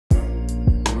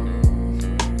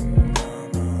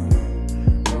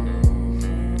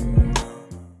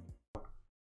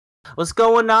What's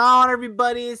going on,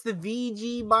 everybody? It's the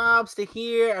VG Mobster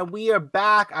here, and we are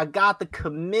back. I got the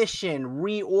commission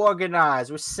reorganized.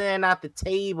 We're sitting at the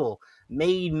table,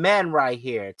 made men right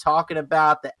here, talking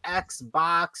about the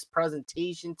Xbox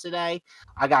presentation today.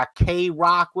 I got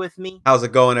K-Rock with me. How's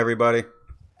it going, everybody?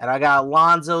 And I got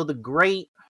Alonzo the Great.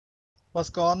 What's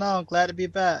going on? Glad to be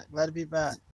back.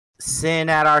 Sitting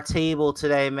at our table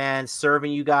today, man,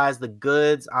 serving you guys the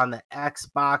goods on the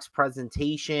Xbox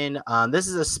presentation. This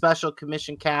is a special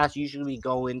commission cast. Usually we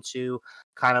go into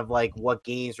kind of like what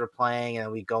games we're playing,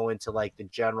 and we go into like the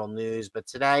general news. But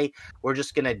today we're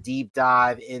just going to deep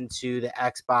dive into the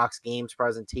Xbox games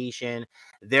presentation.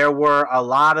 There were a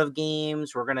lot of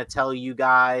games. We're going to tell you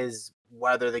guys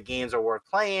whether the games are worth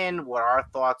playing, what our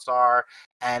thoughts are.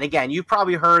 And again, you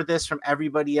probably heard this from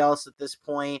everybody else at this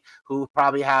point who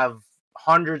probably have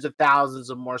hundreds of thousands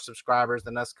of more subscribers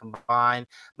than us combined.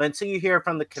 But until you hear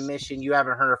from the commission, you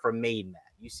haven't heard it from Made Man.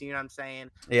 You see what I'm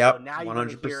saying? Yep, so now you're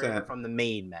 100%. Hear it from the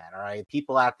Made Man, all right?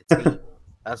 People at the table.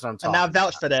 That's what I'm talking about. And I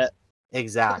vouch for that.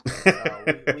 Exactly.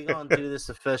 So we're gonna do this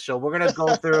official. We're gonna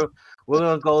go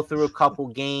through a couple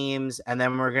games, and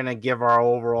then we're gonna give our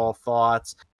overall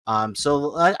thoughts.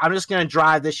 So I'm just gonna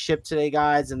drive this ship today,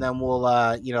 guys, and then we'll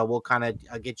we'll kind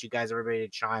of get you guys, everybody, to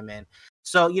chime in.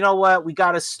 So you know what, we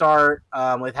got to start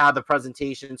with how the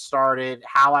presentation started,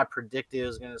 how I predicted it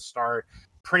was gonna start.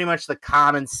 Pretty much the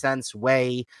common sense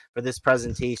way for this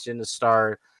presentation to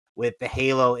start with the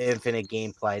Halo Infinite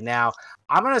gameplay. Now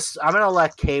I'm gonna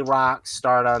let K-Rock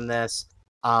start on this.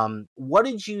 What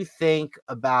did you think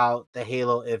about the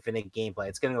Halo Infinite gameplay?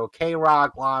 It's gonna go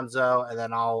K-Rock, Lonzo, and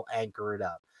then I'll anchor it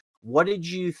up. What did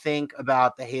you think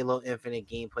about the Halo Infinite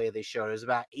gameplay they showed? It was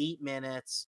about 8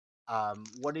 minutes.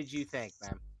 What did you think,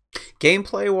 man?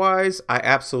 Gameplay-wise, I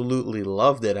absolutely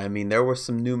loved it. I mean, there were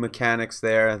some new mechanics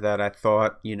there that I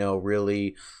thought,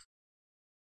 really,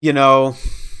 they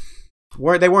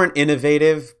weren't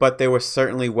innovative, but they were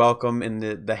certainly welcome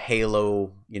in the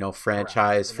Halo,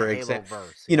 franchise. For example,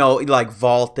 like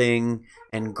vaulting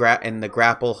and the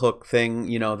grapple hook thing.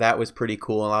 That was pretty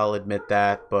cool, and I'll admit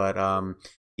that. But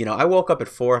I woke up at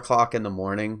 4 o'clock in the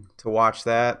morning to watch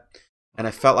that, and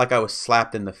I felt like I was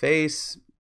slapped in the face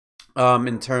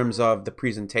in terms of the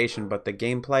presentation. But the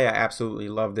gameplay, I absolutely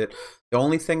loved it. The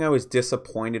only thing I was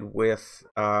disappointed with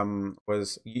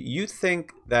was you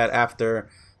think that after,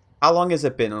 how long has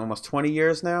it been? Almost 20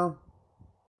 years now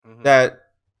that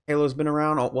Halo's been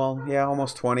around? Oh, well, yeah,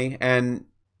 almost 20, and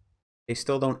they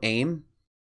still don't aim.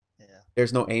 Yeah.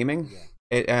 There's no aiming. Yeah.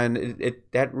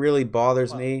 That really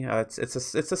bothers me. It's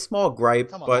a small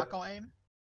gripe, but lock on aim?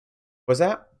 Was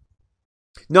that?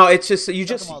 No, it's just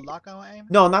lock on aim?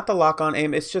 No, not the lock on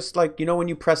aim. It's just like when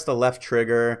you press the left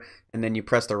trigger and then you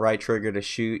press the right trigger to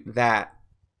shoot. That.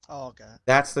 Oh, okay.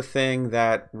 That's the thing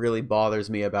that really bothers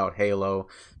me about Halo.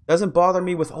 Doesn't bother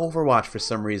me with Overwatch for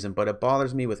some reason, but it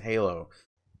bothers me with Halo.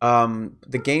 The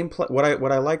gameplay.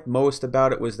 What I liked most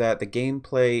about it was that the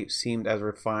gameplay seemed as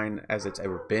refined as it's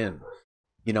ever been.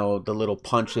 The little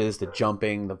punches, the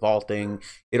jumping, the vaulting,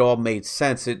 it all made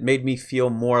sense. It made me feel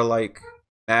more like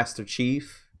Master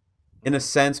Chief in a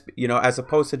sense, as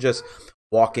opposed to just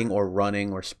walking or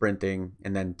running or sprinting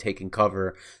and then taking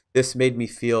cover. This made me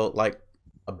feel like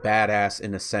a badass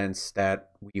in a sense that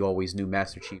we always knew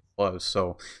Master Chief was.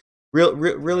 So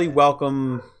really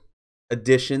welcome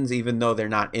additions, even though they're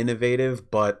not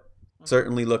innovative, but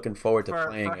certainly looking forward to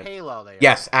playing it. Halo,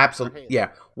 yes, absolutely. Yeah,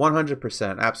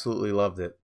 100%. Absolutely loved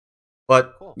it.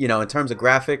 But, cool. In terms of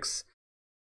graphics,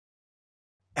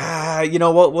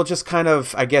 we'll just kind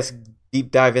of, I guess,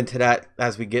 deep dive into that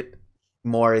as we get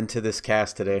more into this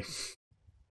cast today.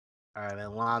 All right,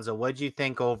 man. Lonzo, what did you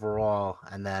think overall?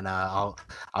 And then I'll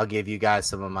give you guys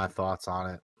some of my thoughts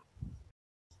on it.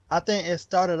 I think it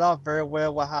started off very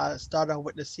well with how it started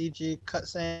with the CG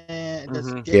cutscene and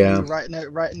just getting you right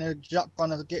in the jump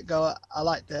from the get go. I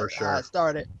like that. For sure. How it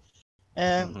started,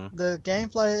 and the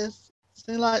gameplay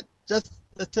seemed like just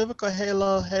the typical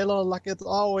Halo like it's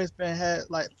always been, had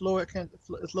like fluid. It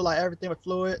looked like everything was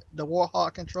fluid. The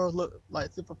Warhawk controls looked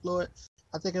like super fluid.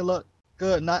 I think it looked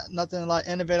good. Nothing like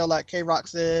innovative, like K-Rock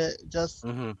said. Just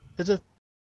it's just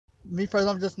me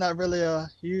personally. I'm just not really a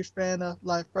huge fan of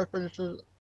like first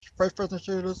person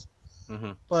shooters,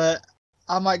 but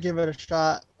I might give it a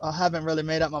shot. I haven't really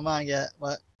made up my mind yet,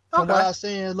 but from what I've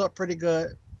seen, it looked pretty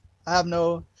good. I have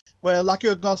like you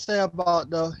were gonna say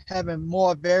about having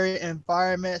more varied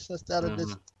environments instead of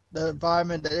just the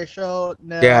environment that they showed.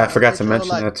 Now, yeah, I forgot to mention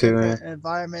that too.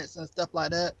 Environments and stuff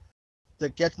like that to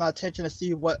get my attention to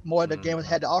see what more the game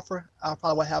had to offer. I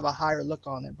probably would have a higher look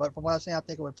on it, but from what I've seen, I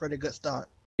think it was a pretty good start.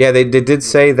 Yeah, they did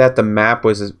say that the map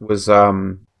was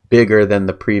bigger than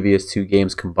the previous 2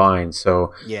 games combined.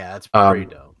 So yeah, that's pretty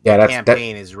dope. Yeah, the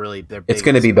campaign is really their it's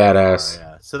going to be badass.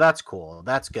 Yeah, so that's cool.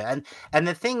 That's good. And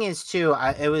the thing is too,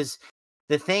 I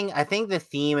think the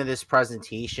theme of this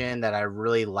presentation that I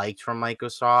really liked from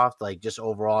Microsoft, like just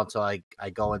overall until I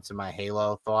go into my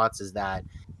Halo thoughts, is that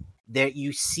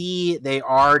you see they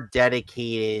are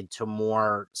dedicated to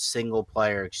more single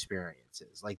player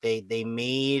experiences. Like they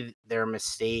made their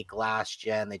mistake last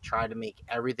gen. They tried to make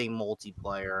everything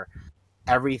multiplayer,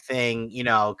 everything,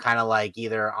 kind of like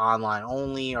either online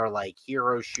only or like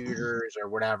hero shooters or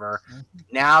whatever.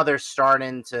 Now they're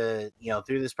starting to,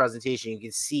 through this presentation, you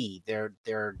can see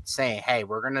they're saying, hey,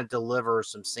 we're going to deliver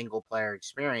some single player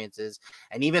experiences.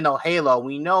 And even though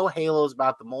we know Halo's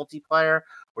about the multiplayer,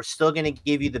 we're still going to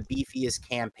give you the beefiest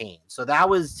campaign. So that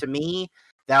was, to me,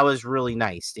 that was really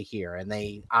nice to hear. And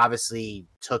they obviously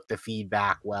took the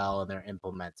feedback well and they're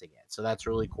implementing it. So that's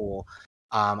really cool.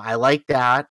 I like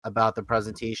that about the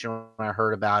presentation when I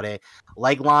heard about it.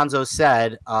 Like Lonzo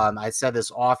said, I said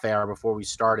this off air before we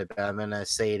started, but I'm going to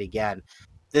say it again.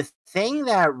 The thing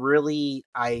that really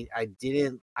I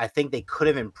think they could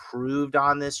have improved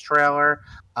on this trailer.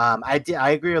 I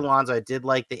agree with Lonzo. I did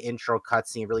like the intro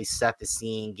cutscene, really set the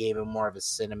scene, gave it more of a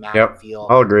cinematic feel.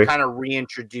 I'll agree. Kind of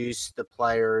reintroduced the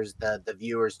players, the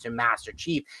viewers to Master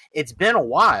Chief. It's been a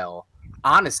while,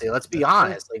 honestly. Let's be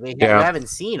honest. Like we haven't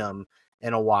seen him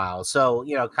in a while. So,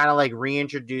 kind of like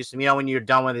reintroduce them, when you're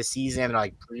done with the season,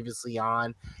 like previously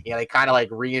on, they kind of like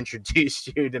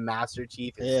reintroduced you to Master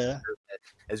Chief.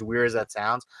 As weird as that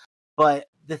sounds. But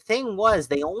the thing was,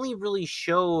 they only really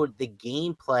showed the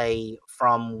gameplay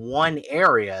from one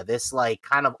area, this like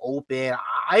kind of open.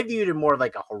 I viewed it more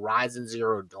like a Horizon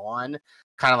Zero Dawn,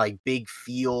 kind of like big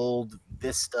field,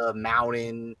 vista,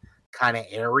 mountain kind of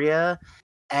area.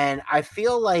 And I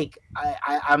feel like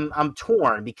I'm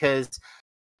torn because,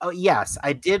 yes,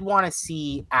 I did want to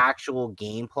see actual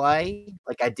gameplay.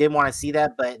 Like I did want to see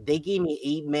that, but they gave me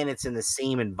 8 minutes in the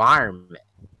same environment.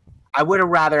 I would have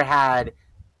rather had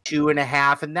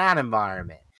 2.5 in that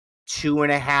environment,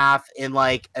 2.5 in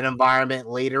like an environment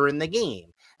later in the game,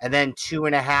 and then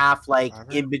 2.5 like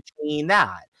in between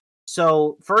that.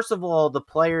 So first of all, the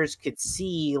players could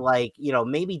see like,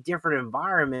 maybe different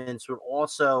environments would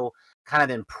also kind of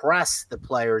impress the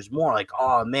players more. Like,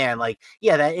 oh man, like,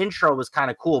 yeah, that intro was kind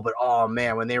of cool, but oh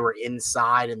man, when they were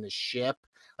inside in the ship,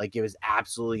 like it was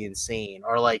absolutely insane.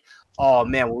 Or like, oh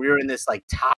man, we were in this like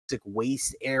toxic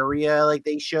waste area, like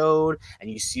they showed,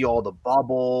 and you see all the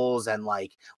bubbles and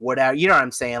like whatever, you know what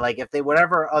I'm saying? Like if they,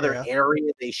 whatever other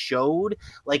area they showed,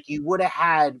 like you would have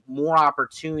had more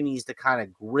opportunities to kind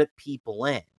of grip people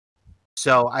in.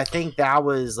 So I think that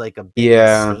was like a big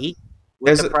mistake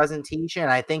with the presentation.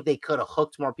 I think they could have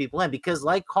hooked more people in because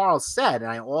like Karl said,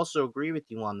 and I also agree with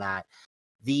you on that,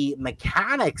 the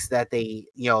mechanics that they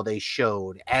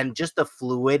showed and just the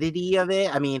fluidity of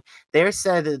it. I mean, they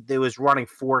said that it was running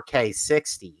 4K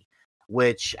 60,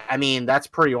 which, I mean, that's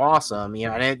pretty awesome,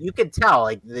 and you could tell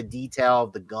like the detail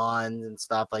of the guns and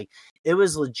stuff, like it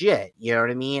was legit, you know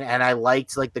what I mean? And I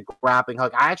liked like the grappling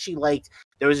hook. I actually liked,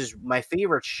 there was this, my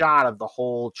favorite shot of the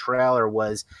whole trailer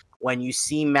was when you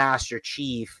see Master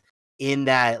Chief in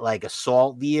that like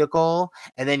assault vehicle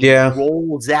and then he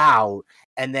rolls out.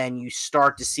 And then you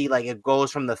start to see like it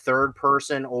goes from the third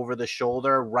person over the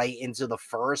shoulder right into the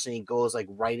first, and he goes like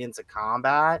right into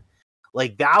combat.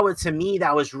 Like that was, to me,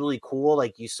 that was really cool.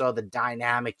 Like you saw the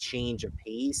dynamic change of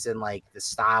pace and like the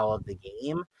style of the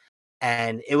game.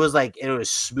 And it was like, it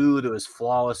was smooth, it was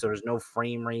flawless, there was no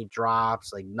frame rate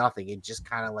drops, like nothing. It just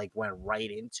kind of like went right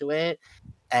into it.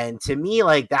 And to me,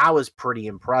 like that was pretty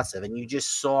impressive. And you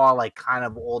just saw like kind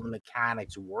of all the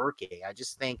mechanics working. I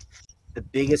just think the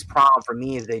biggest problem for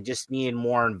me is they just needed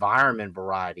more environment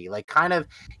variety. Like kind of,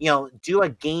 do a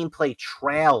gameplay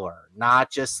trailer,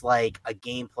 not just like a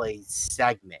gameplay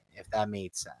segment, if that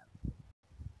made sense.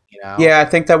 Yeah, I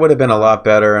think that would have been a lot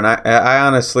better. And I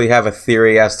honestly have a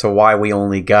theory as to why we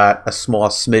only got a small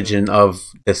smidgen of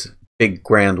this big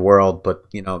grand world. But,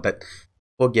 that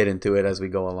we'll get into it as we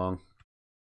go along.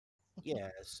 Yeah,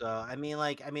 so I mean,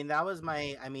 that was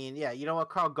my. I mean, yeah, you know what,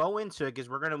 Karl? Go into it because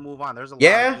we're gonna move on. There's a lot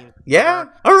of games. Yeah.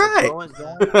 All right. Go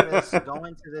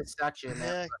into this section.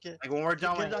 Like when we're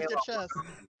done with Halo.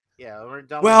 Yeah, we're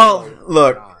done. Well,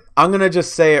 look, I'm gonna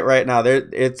just say it right now.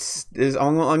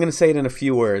 I'm gonna say it in a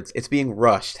few words. It's being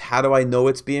rushed. How do I know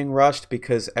it's being rushed?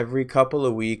 Because every couple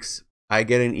of weeks I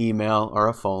get an email or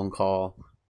a phone call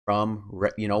from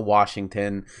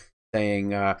Washington,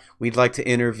 saying we'd like to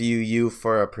interview you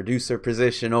for a producer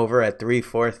position over at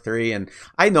 343, and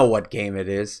I know what game it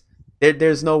is.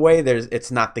 There's no way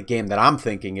it's not the game that I'm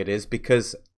thinking it is,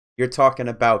 because you're talking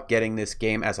about getting this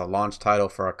game as a launch title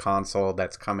for a console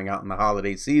that's coming out in the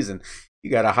holiday season.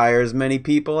 You got to hire as many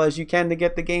people as you can to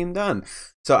get the game done.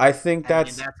 So I think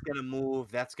that's gonna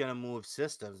move. That's gonna move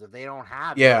systems if they don't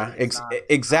have.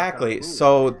 Exactly. Move,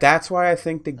 so man. that's why I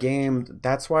think the game.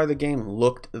 That's why the game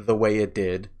looked the way it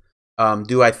did.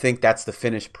 Do I think that's the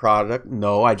finished product?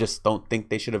 No, I just don't think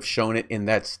they should have shown it in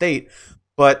that state.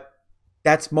 But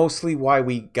that's mostly why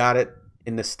we got it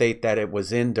in the state that it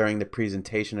was in during the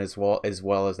presentation, as well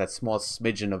as that small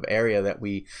smidgen of area that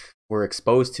we were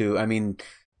exposed to. I mean,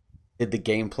 did the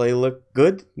gameplay look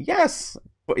good? Yes.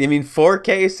 I mean,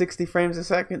 4K, 60 frames a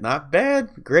second, not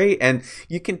bad, great. And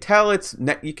you can tell it's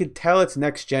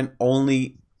next gen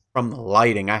only from the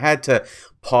lighting. I had to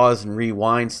pause and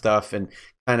rewind stuff and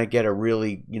kind of get a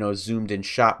really zoomed in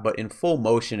shot, but in full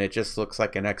motion, it just looks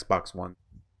like an Xbox One.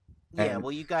 Yeah,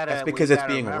 well, you gotta. That's because it's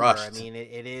being rushed. I mean,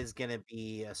 it is gonna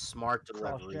be a smart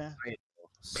delivery. Yeah.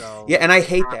 So yeah, and I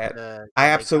hate that. I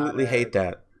absolutely hate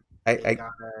that. They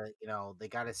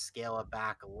gotta scale it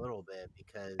back a little bit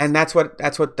because. And that's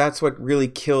what really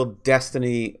killed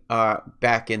Destiny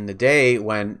back in the day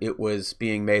when it was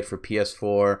being made for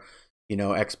PS4,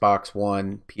 Xbox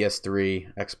One,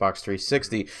 PS3, Xbox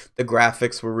 360. The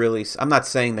graphics were really. I'm not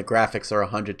saying the graphics are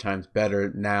 100 times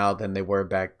better now than they were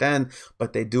back then,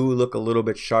 but they do look a little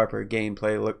bit sharper.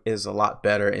 Gameplay is a lot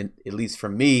better, and at least for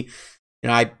me,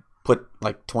 I put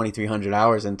like 2,300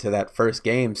 hours into that first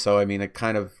game, so I mean, I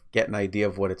kind of get an idea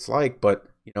of what it's like. But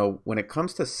when it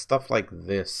comes to stuff like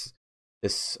this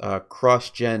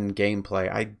cross-gen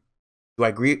gameplay, do I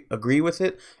agree with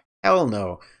it? Hell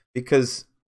no, because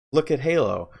look at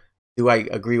Halo. Do I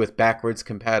agree with backwards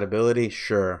compatibility?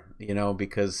 Sure,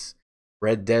 because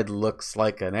Red Dead looks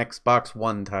like an Xbox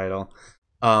One title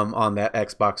on that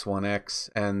Xbox One X,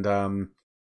 and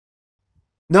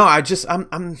no,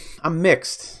 I'm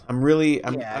mixed.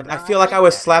 I feel like I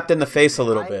was slapped in the face a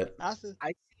little bit. I see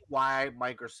why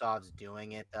Microsoft's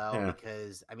doing it though,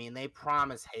 because I mean they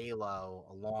promised Halo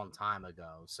a long time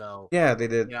ago. So yeah, they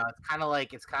did. It's kind of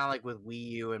like with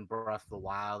Wii U and Breath of the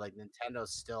Wild. Like Nintendo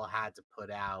still had to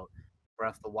put out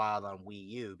Breath of the Wild on Wii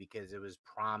U because it was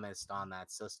promised on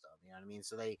that system. You know what I mean?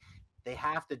 So they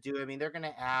have to do. I mean, they're going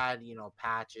to add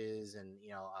patches and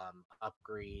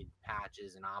upgrade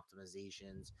patches and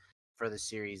optimizations for the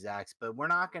Series X, but we're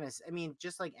not going to. I mean,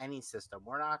 just like any system,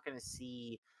 we're not going to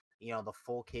see the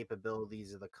full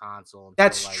capabilities of the console.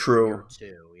 That's like true.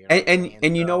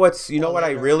 And you know what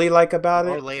I really like about it?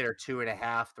 Or later,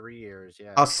 2.5, 3 years.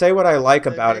 Yeah. I'll say what I like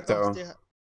about it though.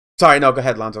 Sorry, no, go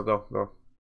ahead, Lonzo. Go.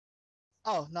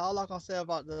 Oh no, all I'm gonna say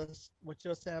about what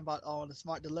you're saying about the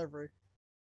smart delivery.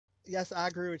 Yes, I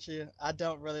agree with you. I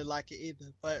don't really like it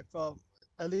either. But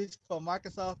at least for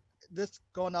Microsoft, this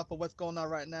going off of what's going on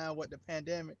right now with the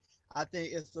pandemic, I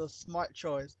think it's a smart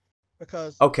choice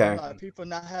because people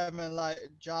not having like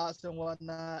jobs and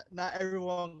whatnot. Not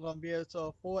everyone gonna be able to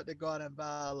afford to go out and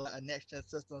buy like a next gen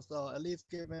system. So at least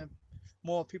giving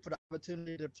more people the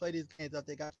opportunity to play these games that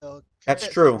they got. That's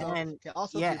true. And can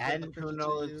also and who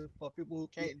knows for people who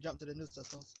can't jump to the new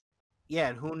systems. Yeah,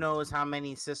 and who knows how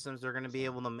many systems they're going to be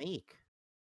able to make.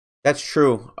 That's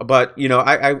true, but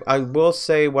I will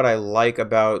say what I like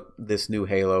about this new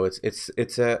Halo.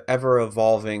 It's a ever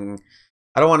evolving.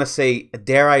 I don't want to say,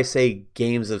 dare I say,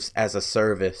 games as a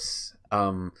service.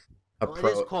 It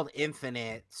is called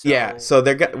Infinite. So, yeah, so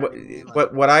they're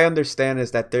what I understand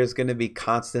is that there's going to be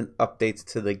constant updates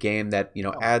to the game that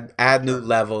add new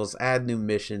levels, add new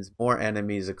missions, more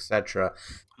enemies, etc.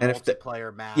 And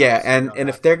multiplayer maps. Yeah, and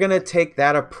if they're going to take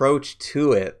that approach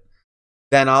to it,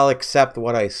 then I'll accept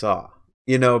what I saw.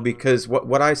 Because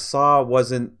what I saw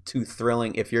wasn't too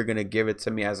thrilling if you're going to give it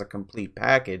to me as a complete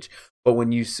package. But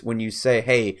when you say,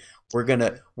 hey, we're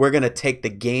gonna take the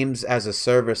games as a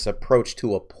service approach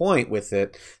to a point with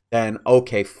it, then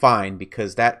okay, fine,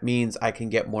 because that means I can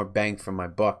get more bang for my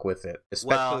buck with it.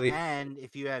 Especially, and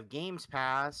if you have Games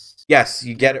Pass, yes,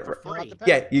 you get it for free.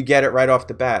 Yeah, you get it right off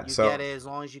the bat. You get it as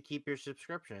long as you keep your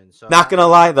subscription. So not gonna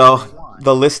lie though,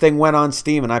 the listing went on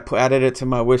Steam and I added it to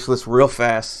my wish list real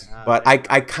fast. But I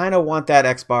kind of want that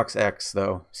Xbox X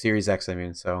though, Series X. I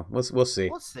mean, so we'll see.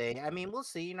 We'll see. I mean, we'll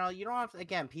see. You don't have to,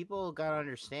 again, people gotta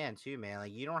understand too, man.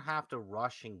 Like you don't have to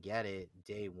rush and get it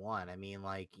day one. I mean,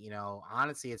 like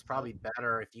honestly, it's probably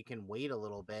better if you can wait a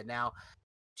little bit. Now,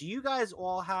 do you guys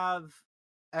all have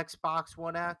Xbox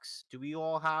One X? Do we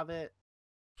all have it?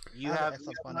 You have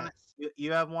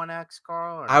One X,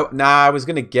 Carl? I was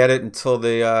gonna get it until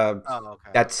the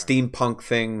that steampunk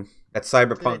thing, that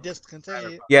cyberpunk.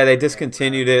 They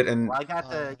discontinued it, and well, I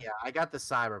got the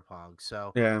cyberpunk.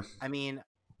 So yeah, I mean,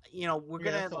 we're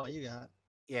gonna. That's all you got.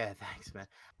 Yeah, thanks, man.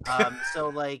 So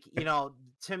like,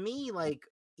 to me, like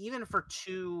even for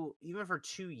 2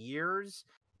 years,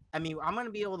 I mean, I'm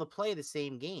gonna be able to play the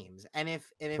same games. And if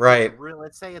it's Right. real,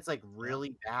 let's say it's like Yeah.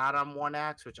 really bad on One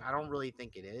X, which I don't really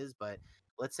think it is, but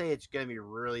let's say it's gonna be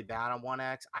really bad on One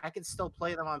X, I can still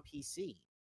play them on PC.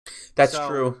 That's So,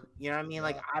 true. you know what I mean?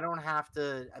 Like, Yeah. I don't have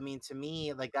to. I mean, to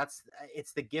me, like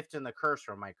it's the gift and the curse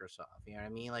from Microsoft. You know what I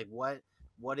mean? Like,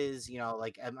 what is,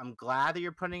 like I'm glad that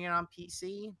you're putting it on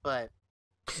PC, but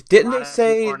a Didn't lot they of people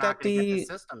say are not that going to get the the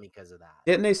system because of that.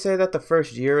 Didn't they say that the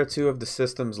first year or two of the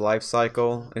system's life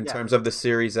cycle, in Yeah, terms of the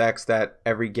Series X, that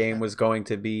every game Yeah. was going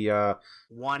to be,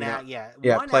 one you know, X, yeah,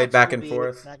 yeah, one played X back will and be able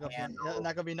forth? to handle.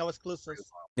 Not gonna be no exclusives.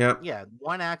 Yeah. Yeah,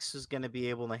 One X is going to be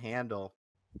able to handle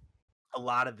a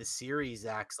lot of the Series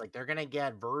X. Like they're going to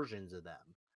get versions of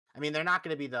them. I mean, they're not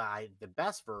going to be the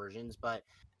best versions, but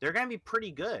they're going to be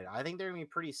pretty good. I think they're going to be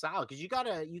pretty solid because you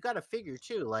gotta figure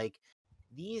too. Like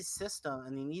these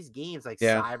games like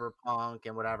Yeah. Cyberpunk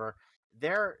and whatever,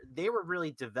 they were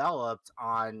really developed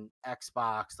on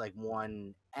Xbox like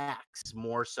One X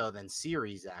more so than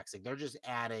Series X. Like they're just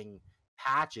adding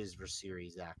patches for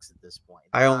Series X at this point.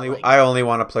 They're not like I only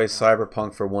want to play you know,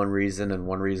 Cyberpunk for one reason and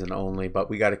one reason only, but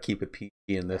we got to keep it PG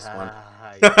in this one.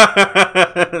 yeah.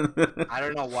 I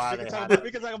don't know why We can they talk had about to.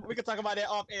 we can talk about that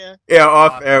off air. Yeah,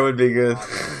 off Off air air, would be good.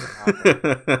 off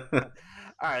air.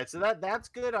 All right, so that's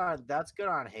good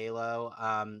on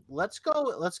Halo. Let's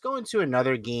go into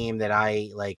another game that I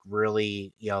like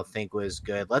really think was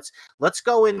good. Let's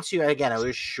go into, again, it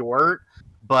was short,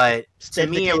 but to State of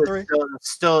me it Decay was 3.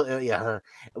 still yeah.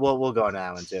 We'll go into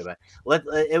that one too, but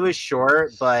it was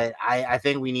short, but I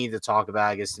think we need to talk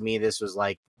about it because to me this was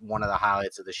like one of the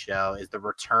highlights of the show is the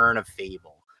return of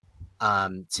Fable.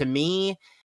 To me,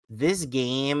 this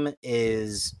game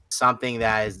is something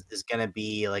that is going to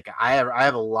be like I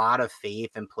have a lot of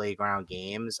faith in Playground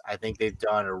Games. I think they've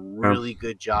done a really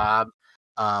good job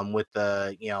with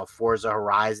the Forza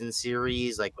Horizon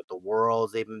series, like with the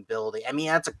worlds they've been building. I mean,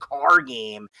 that's a car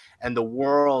game, and the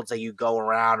worlds that you go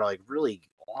around are like really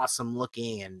awesome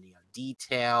looking and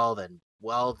detailed and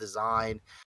well designed.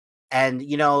 And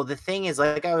the thing is,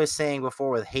 like I was saying before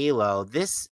with Halo,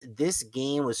 this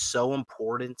game was so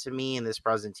important to me in this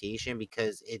presentation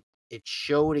because it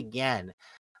showed again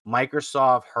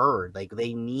Microsoft heard like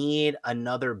they need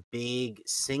another big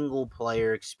single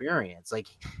player experience. Like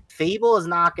Fable is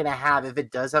not going to have, if it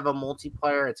does have a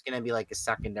multiplayer, it's going to be like a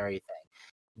secondary thing.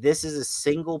 This is a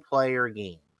single player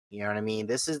game. You know what I mean?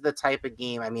 This is the type of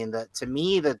game. I mean, to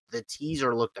me, the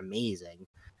teaser looked amazing.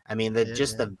 I mean, Yeah,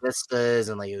 just the vistas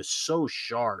and like it was so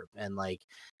sharp and like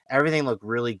everything looked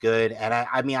really good. And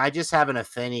I mean, I just have an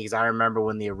affinity because I remember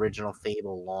when the original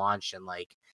Fable launched and like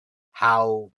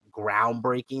how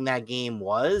groundbreaking that game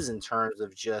was in terms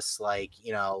of just like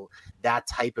that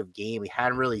type of game. We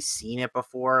hadn't really seen it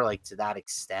before, like to that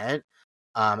extent.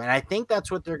 And I think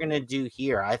that's what they're gonna do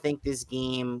here. I think this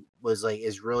game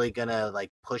is really gonna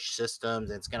like push systems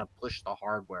and it's gonna push the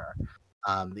hardware.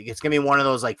 It's gonna be one of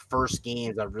those like first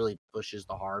games that really pushes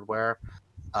the hardware.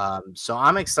 So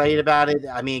I'm excited about it.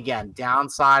 I mean, again,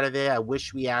 downside of it, I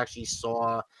wish we actually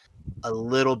saw a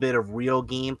little bit of real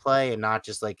gameplay and not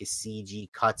just like a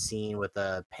CG cutscene with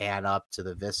a pan up to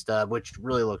the vista, which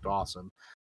really looked awesome.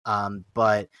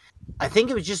 But I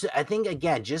think it was I think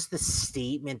again, just the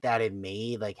statement that it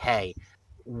made, like, hey,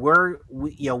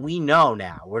 we know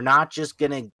now we're not just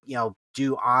gonna,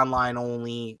 do online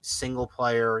only single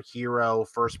player hero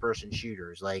first person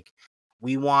shooters. Like,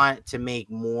 we want to make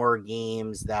more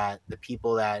games that the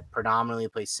people that predominantly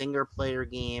play single player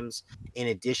games, in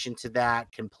addition to that,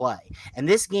 can play. And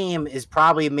this game is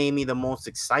probably made me the most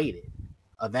excited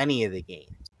of any of the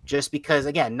games. Just because,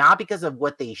 again, not because of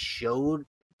what they showed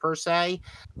per se,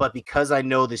 but because I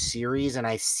know the series and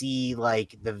I see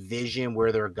like the vision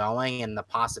where they're going and the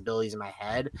possibilities in my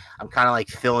head, I'm kind of like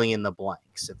filling in the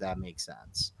blanks, if that makes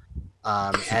sense.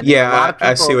 And a lot Yeah, of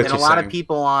I see people what and a you're lot of saying.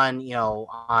 people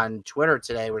on Twitter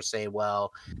today were saying,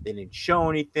 well, they didn't show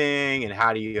anything and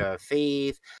how do you have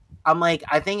faith? I'm like,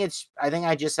 I think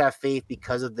I just have faith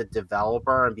because of the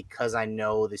developer and because I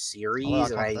know the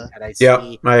series and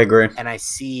Yep, I agree. I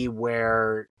see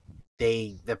where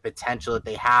the potential that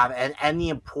they have and the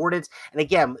importance, and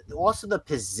again also the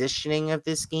positioning of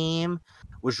this game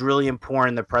was really important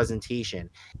in the presentation.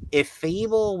 If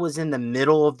Fable was in the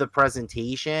middle of the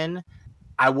presentation,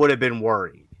 I would have been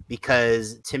worried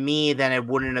because to me then it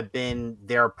wouldn't have been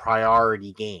their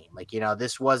priority game. Like, it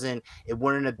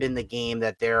wouldn't have been the game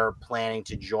that they're planning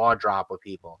to jaw drop with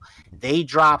people. They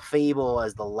dropped Fable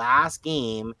as the last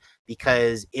game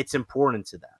because it's important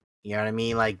to them. You know what I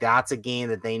mean? Like that's a game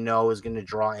that they know is going to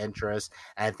draw interest,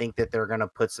 and I think that they're going to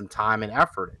put some time and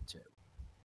effort into.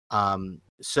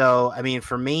 So I mean,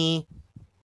 for me,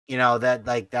 you know,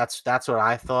 that's what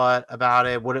I thought about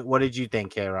it. What did you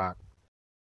think, K-Rock?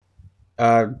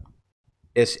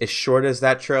 As short as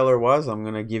that trailer was, I'm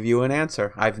gonna give you an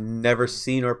answer. I've never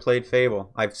seen or played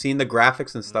Fable. I've seen the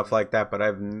graphics and stuff like that, but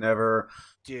I've never,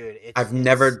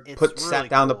 sat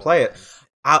down to play it.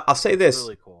 I'll say this: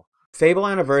 really cool. Fable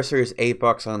Anniversary is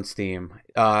 $8 on Steam.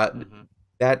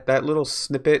 That little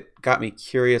snippet got me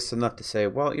curious enough to say,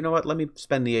 well, you know what? Let me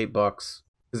spend the $8 because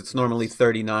it's normally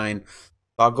 $39.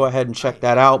 I'll go ahead and check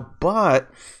that out. But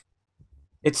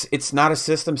it's not a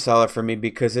system seller for me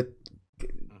because it.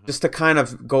 Just to kind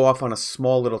of go off on a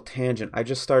small little tangent, I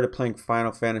just started playing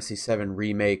Final Fantasy VII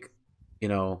Remake, you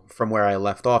know, from where I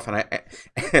left off, and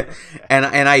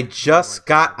I just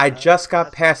got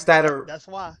past that. That's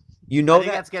why. You know,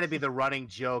 that's gonna be the running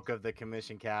joke of the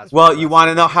commission cast. Well, you want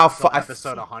to know how far?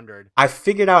 Episode 100. I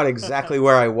figured out exactly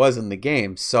where I was in the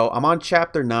game. So I'm on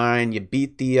chapter 9. You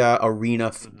beat the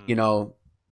arena, you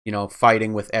know,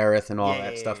 fighting with Aerith and all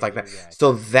that stuff like that. Yeah.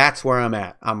 So that's where I'm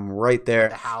at. I'm right there.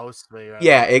 The house. Fight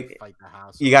the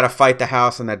house. You got to fight the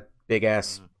house and that big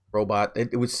ass robot.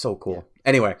 It was so cool. Yeah.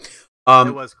 Anyway,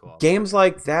 it was cool. Games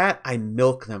like that, I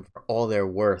milk them for all they're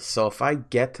worth. So if I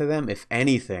get to them, if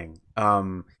anything,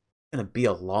 it's gonna be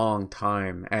a long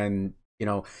time. And you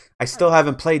know, I still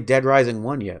haven't played Dead Rising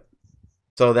 1 yet.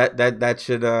 So that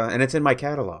should and it's in my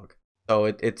catalog. So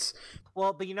it's.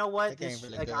 Well, but you know what?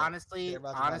 Honestly,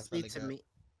 to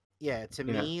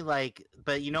me, like,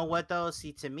 but you know what though?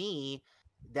 See, to me,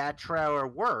 that trailer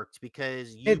worked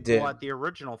because you bought the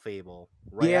original Fable.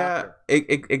 Right after.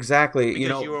 Exactly.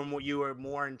 Because you were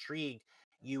more intrigued.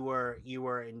 You were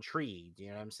intrigued. You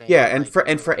know what I'm saying? Yeah, and for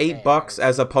 $8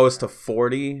 as opposed to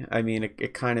 40, I mean,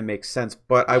 it kind of makes sense.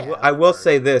 But I will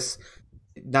say this,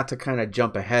 not to kind of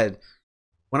jump ahead.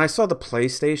 When I saw the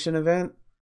PlayStation event.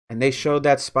 And they showed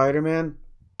that Spider-Man,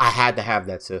 I had to have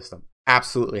that system.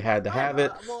 Absolutely had to have it.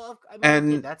 Well, I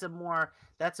mean, and that's a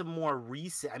more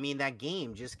recent. I mean, that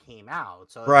game just came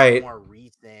out, so it's more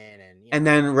recent. And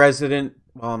then Resident.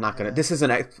 Well, I'm not gonna. This is an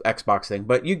Xbox thing,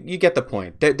 but you get the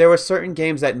point. There were certain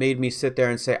games that made me sit there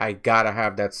and say, I gotta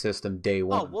have that system day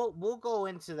one. Oh, we'll go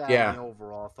into that in the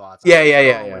overall thoughts.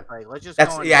 Yeah. Like, let's just.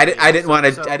 I didn't want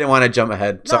to jump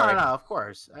ahead. Sorry. No, of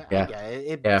course. I get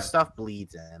it. Stuff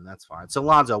bleeds in. That's fine. So,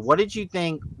 Lonzo, what did you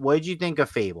think? What did you think of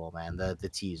Fable, man? The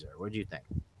teaser. What did you think?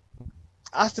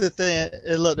 I still think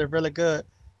it looked really good,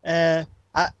 and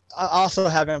I also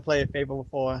haven't played Fable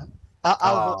before.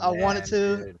 I wanted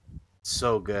to. Dude.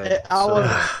 So good. I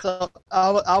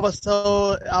was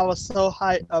so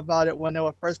hyped about it when they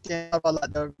were first came out,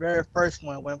 like the very first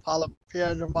one when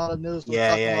Pierre Romano News was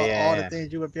talking about all the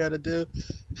things you would be able to do.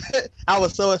 I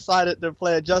was so excited to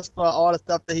play it just for all the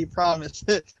stuff that he promised.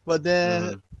 But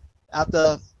then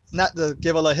after, not to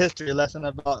give a little history lesson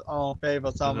about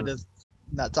Fable, so I'm gonna just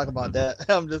not talk about that.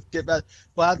 I'm just get back.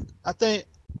 But I think.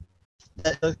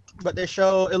 But they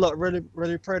showed it looked really,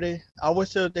 really pretty. I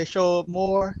wish they showed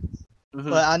more.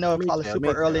 But I know it's probably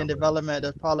super early in development.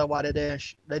 That's probably why they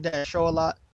didn't show a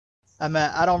lot. I mean,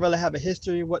 I don't really have a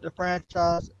history with the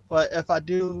franchise, but if I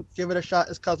do give it a shot,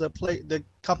 it's because of the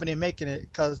company making it.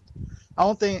 Because I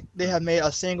don't think they have made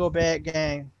a single bad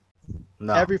game.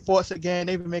 No. Every Forza game,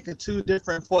 they've been making 2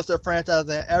 different Forza franchises,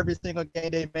 and every single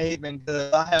game they made been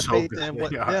good. I have faith in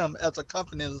them as a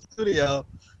company, as a studio.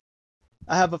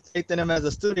 I have a faith in them as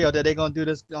a studio that they're gonna do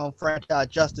this franchise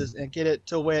justice and get it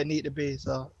to where it need to be.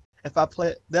 So if I play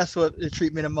it, that's what it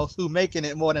treat me the most. Who making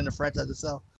it more than the franchise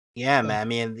itself? Yeah, man. I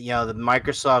mean, the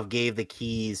Microsoft gave the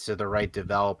keys to the right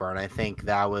developer, and I think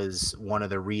that was one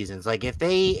of the reasons. Like, if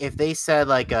they said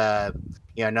like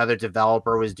another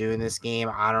developer was doing this game,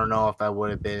 I don't know if I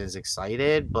would have been as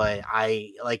excited. But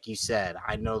like you said,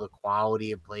 I know the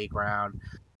quality of Playground.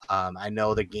 I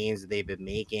know the games that they've been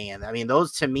making, and I mean,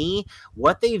 those to me,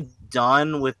 what they've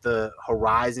done with the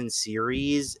Horizon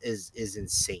series is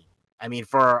insane. I mean,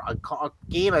 for a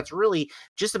game that's really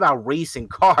just about racing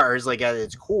cars, like at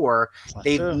its core,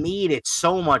 they've made it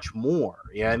so much more.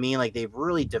 You know what I mean? Like, they've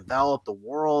really developed the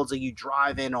worlds that you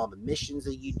drive in, all the missions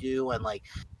that you do, and like,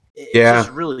 it's just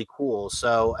really cool.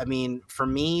 So, I mean, for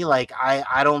me, like, I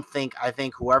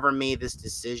think whoever made this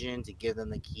decision to give them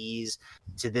the keys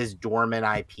to this dormant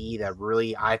IP that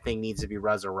really I think needs to be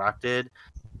resurrected,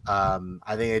 I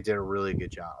think they did a really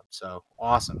good job. So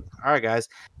awesome. All right, guys.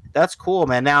 That's cool,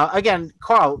 man. Now, again,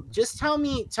 Karl, just tell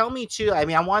me too. I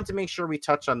mean, I wanted to make sure we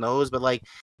touch on those, but like,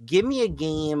 give me a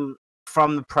game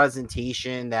from the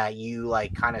presentation that you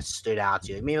like kind of stood out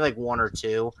to you. Maybe like 1 or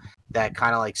 2. that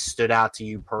kind of like stood out to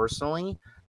you personally.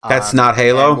 That's not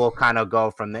Halo. And we'll kind of go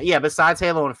from there. Yeah, besides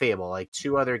Halo and Fable, like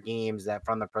 2 other games that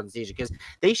from the presentation, because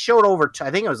they showed over,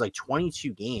 I think it was like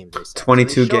 22 games. They said.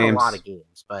 22 games. A lot of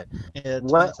games, but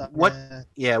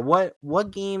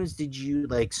what games did you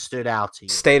like stood out to you?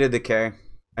 State of Decay.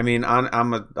 I mean,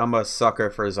 I'm a sucker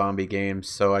for zombie games,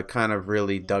 so I kind of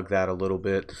really dug that a little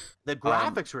bit. The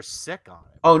graphics were sick on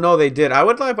it. Oh no, they did. I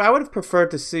would have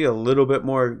preferred to see a little bit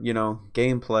more,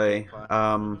 gameplay.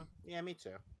 Yeah, me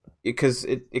too. Because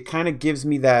it kind of gives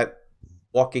me that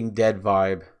Walking Dead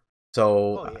vibe.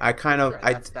 So I kind of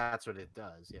that's what it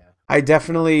does. Yeah. I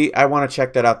want to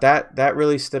check that out. That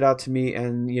really stood out to me,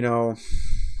 and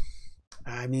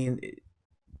I mean,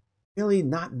 really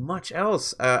not much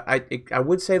else. I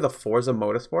would say the Forza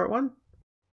Motorsport one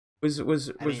was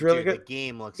really good. The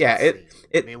game looks insane.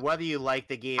 I mean, whether you like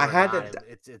the game or not,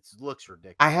 it looks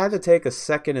ridiculous. I had to take a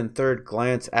second and third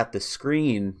glance at the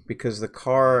screen because the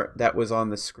car that was on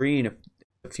the screen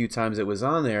a few times it was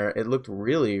on there, it looked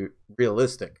really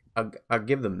realistic. I'll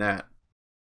give them that.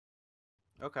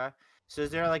 Okay. So is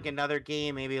there like another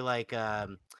game, maybe like I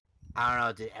don't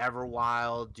know, did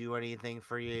Everwild do anything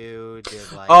for you?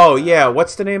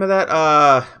 What's the name of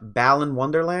that? Balan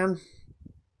Wonderland?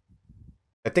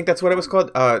 I think that's what it was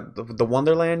called. The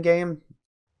Wonderland game.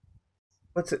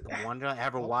 What's it? Wonderland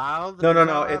Everwild?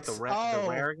 No. It's the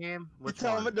rare game. Which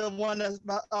one? The one that's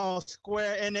about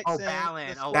Square Enix.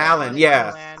 Balan. Balan. Yeah.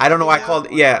 Wonderland. I don't know why I called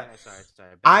it. Yeah. Sorry.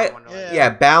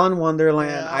 Balan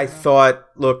Wonderland. I thought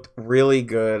looked really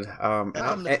good.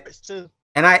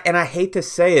 And I hate to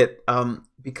say it,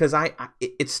 because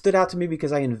it stood out to me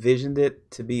because I envisioned it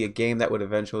to be a game that would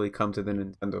eventually come to the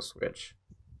Nintendo Switch.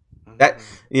 That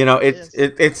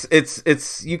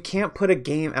it's you can't put a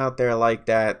game out there like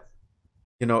that,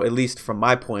 at least from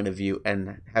my point of view,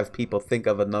 and have people think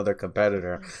of another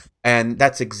competitor. And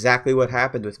that's exactly what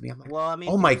happened with me. I'm like,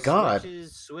 oh my god!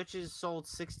 Switch has sold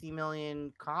 60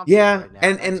 million consoles. Yeah, right now.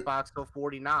 and Xbox go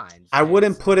 49. I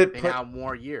wouldn't put it out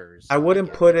more years. I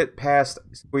wouldn't put it past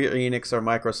Square Enix or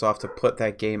Microsoft to put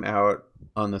that game out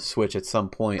on the Switch at some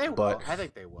point. I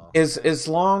think they will. As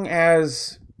long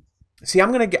as. See,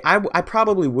 I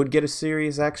probably would get a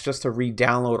Series X just to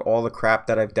re-download all the crap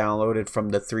that I've downloaded from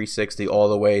the 360 all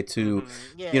the way to,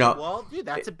 well, dude,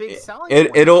 that's a big selling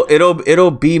point.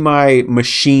 It'll be my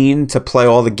machine to play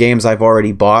all the games I've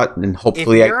already bought, and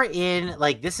hopefully if you're in,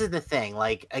 like, this is the thing,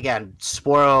 like, again,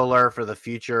 spoiler alert for the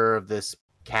future of this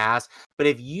cast, but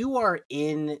if you are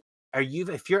in,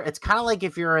 it's kind of like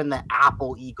if you're in the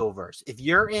Apple Ecoverse, if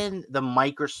you're in the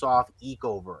Microsoft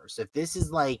Ecoverse, if this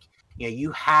is like,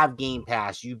 you have Game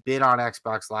Pass, you bid on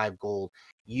Xbox Live Gold,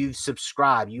 you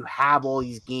subscribe, you have all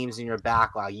these games in your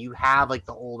backlog, you have like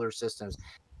the older systems.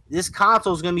 This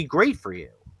console is going to be great for you.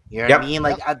 You know what I mean?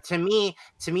 Like to me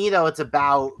though, it's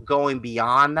about going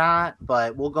beyond that,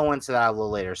 but we'll go into that a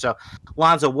little later. So,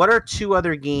 Alonzo, what are 2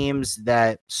 other games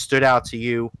that stood out to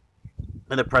you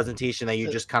in the presentation that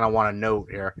you just kind of want to note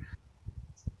here?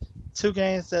 2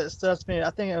 games that stood out to me. I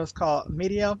think it was called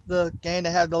Medium, the game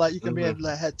that had you can be able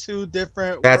to had 2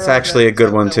 different. That's actually a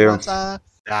good one too. That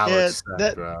looks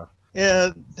sick, bro.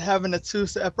 Yeah, having the 2.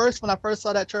 At first, when I first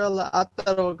saw that trailer, I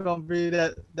thought it was gonna be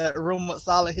that rumored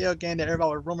Silent Hill game that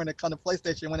everybody was rumoring to come to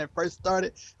PlayStation when it first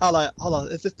started. I was like, hold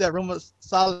on, is this that rumored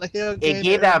Silent Hill game? It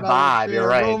gave that vibe. You're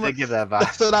right. It did give that vibe.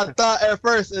 That's what I thought at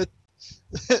first.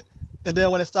 And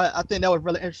then when it started, I think that was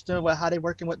really interesting with how they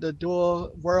working with the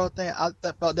dual world thing. I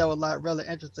felt that was like really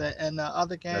interesting. And the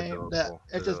other game that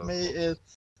interests me is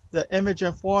the Image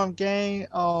and Form game.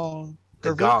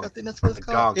 The Gunk. I think that's what it's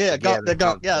called. Yeah, Gunk. The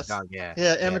Gunk. Yes.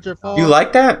 Yeah, Image and Form. You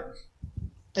like that?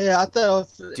 Yeah, I thought.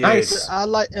 Nice. I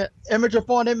like Image and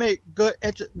Form. They make good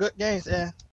games.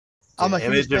 And I'm a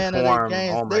huge fan of their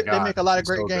games. Oh they make a lot of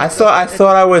great games. I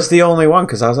thought I was the only one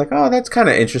because I was like, oh, that's kind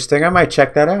of interesting. I might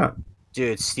check that out.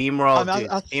 Dude,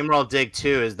 Steamroll Dig 2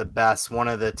 is the best, one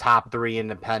of the top 3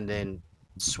 independent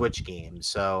Switch games.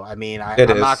 So, I mean, I'm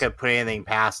not going to put anything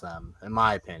past them, in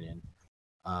my opinion.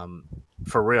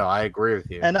 For real, I agree with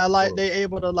you. And I like they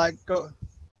able to go.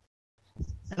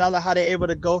 And I like how they able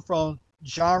to go from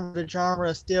genre to genre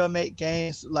and still make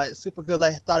games like super good.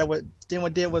 Like I thought then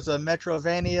what did was a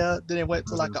Metrovania. Then it went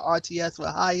to like an RTS with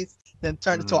Heist. Then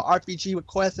turned into an RPG with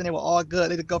quests, and they were all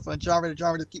good. They could go from genre to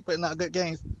genre to keep putting out good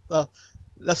games. So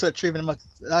that's what treated them. I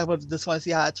just want to see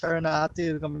how it turned out. I think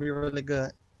it's gonna be really good.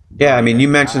 Yeah, I mean, you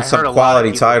mentioned some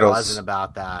quality titles. Wasn't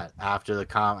about that after the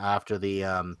conference.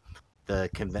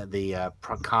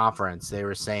 They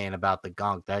were saying about the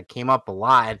Gunk that came up a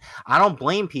lot. And I don't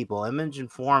blame people. Image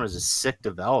and Form is a sick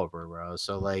developer, bro.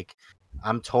 So like,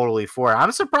 I'm totally for it.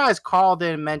 I'm surprised Carl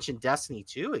didn't mention Destiny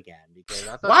 2 again because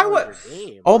I thought Why that would? was your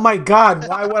game. Oh my God!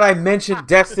 Why would I mention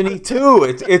Destiny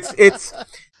 2?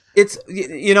 It's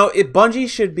you know, Bungie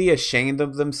should be ashamed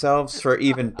of themselves for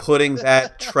even putting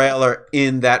that trailer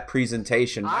in that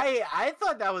presentation. I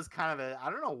thought that was kind of I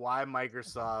don't know why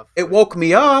Microsoft. It woke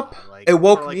me up. Like, it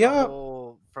woke like me up.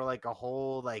 For like a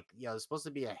whole like it's supposed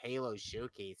to be a Halo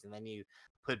showcase, and then you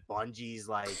put Bungie's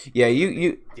like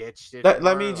you ditched it.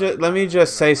 Let me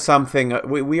just say something.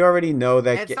 We already know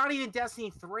that it's not even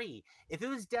Destiny 3. If it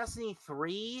was Destiny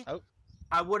 3. Oh.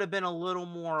 I would have been a little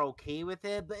more okay with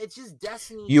it, but it's just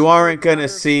Destiny. You aren't gonna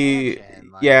see,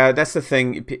 yeah, that's the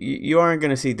thing. You aren't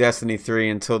gonna see Destiny 3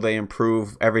 until they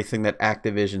improve everything that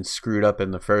Activision screwed up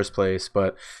in the first place.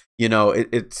 But you know,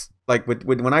 it's like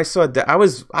when I saw I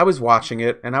was watching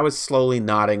it and I was slowly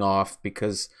nodding off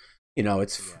because you know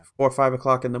it's 4 or 5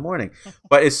 o'clock in the morning.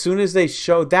 But as soon as they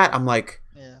showed that, I'm like,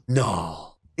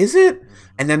 no, is it?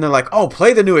 And then they're like, oh,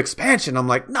 play the new expansion. I'm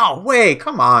like, no way,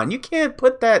 come on, you can't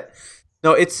put that.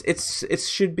 No, it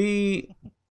should be,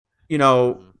 you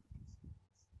know,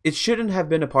 it shouldn't have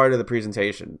been a part of the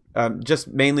presentation. Just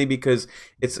mainly because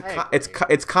it's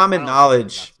common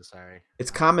knowledge.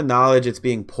 It's common knowledge. It's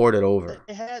being ported over.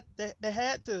 They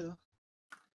had to.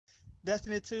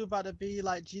 Destiny 2 about to be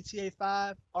like GTA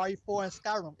 5, RE4, and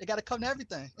Skyrim. It got to come to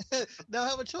everything. They don't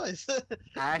have a choice.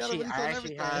 I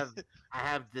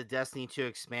have the Destiny 2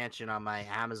 expansion on my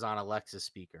Amazon Alexa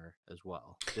speaker as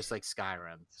well, just like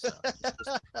Skyrim. So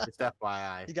just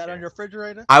FYI. You got it on your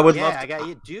refrigerator? I would love. I got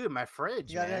you, dude. My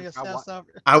fridge. I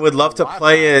would love to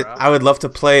play it. I would love to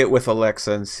play it with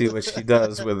Alexa and see what she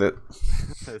does with it.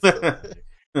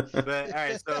 But all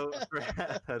right, so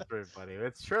that's pretty funny.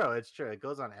 It's true. It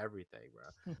goes on everything,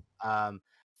 bro.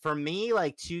 For me,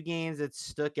 like 2 games that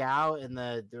stuck out in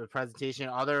the presentation,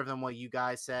 other than what you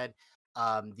guys said,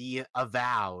 the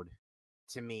Avowed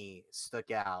to me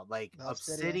stuck out. Like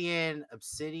Obsidian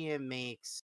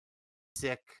makes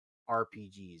sick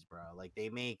RPGs, bro. Like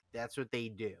that's what they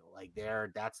do. Like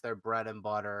that's their bread and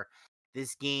butter.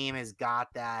 This game has got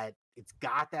that. It's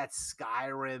got that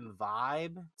Skyrim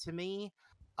vibe to me.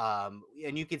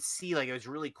 And you could see like it was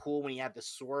really cool when he had the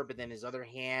sword, but then his other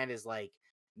hand is like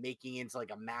making into like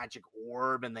a magic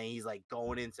orb, and then he's like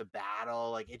going into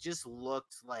battle. Like it just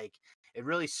looked like it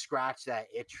really scratched that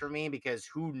itch for me, because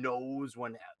who knows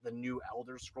when the new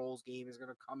Elder Scrolls game is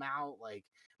gonna come out? Like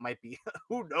might be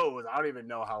who knows? I don't even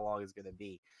know how long it's gonna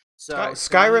be. So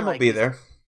Skyrim will be there.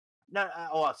 No,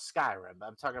 Skyrim.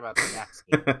 I'm talking about the next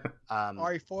game.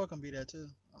 RE4 can be there too.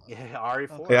 Yeah,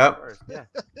 RE4. Yeah. Of course, yeah.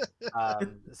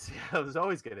 It was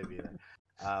always going to be there.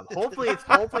 Hopefully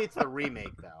it's the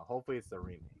remake though. Hopefully it's the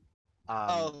remake.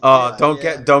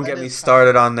 Don't get me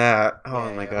started on that.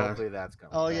 Oh my god. Hopefully that's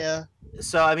coming. Oh yeah.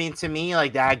 So I mean, to me,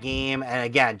 like that game, and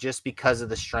again, just because of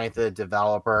the strength of the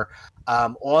developer.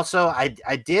 Also,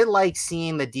 I did like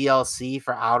seeing the DLC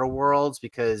for Outer Worlds,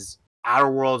 because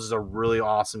Outer Worlds is a really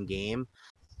awesome game.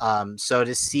 So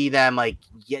to see them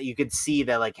you could see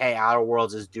that hey, Outer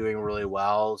Worlds is doing really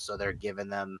well, so they're giving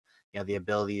them the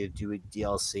ability to do a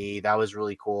DLC. That was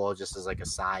really cool, just as a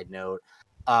side note.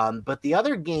 But the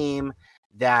other game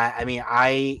that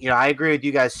I agree with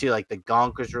you guys too. Like the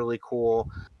Gunk was really cool.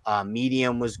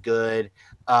 Medium was good.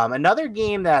 Another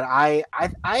game that I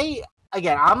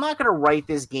again, I'm not gonna write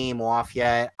this game off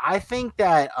yet. I think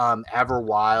that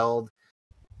Everwild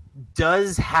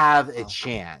does have a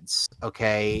chance,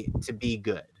 to be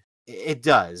good. It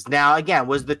does. Now, again,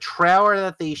 was the trailer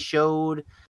that they showed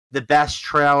the best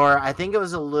trailer? I think it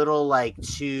was a little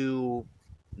too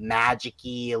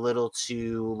magic-y, a little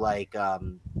too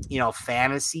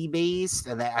fantasy based,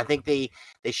 and I think they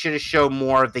should have showed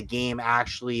more of the game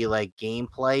actually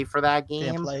gameplay for that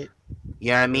game. Gameplay. You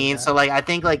know what I mean? So I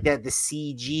think that the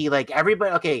CG,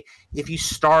 everybody, if you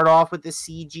start off with the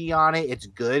CG on it, it's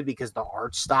good because the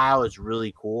art style is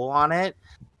really cool on it.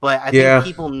 But I think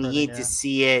people need to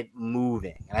see it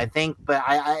moving. And I think, but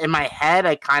I in my head,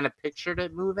 I kind of pictured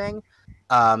it moving.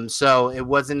 So it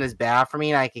wasn't as bad for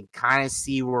me, and I could kind of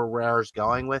see where Rare's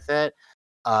going with it.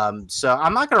 So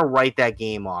I'm not going to write that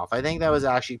game off. I think that was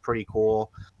actually pretty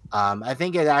cool. I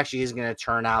think it actually is going to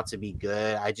turn out to be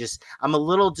good. I'm a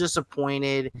little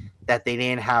disappointed that they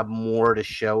didn't have more to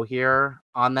show here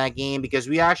on that game, because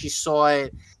we actually saw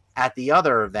it at the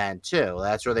other event too.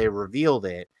 That's where they revealed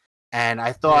it. And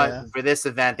I thought for this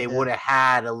event, they would have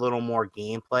had a little more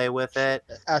gameplay with it.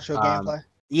 Actual gameplay.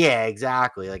 Yeah,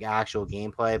 exactly. Actual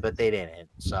gameplay, but they didn't.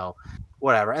 So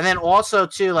whatever. And then also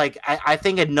too, I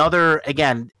think another,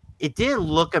 again, it didn't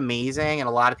look amazing, and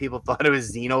a lot of people thought it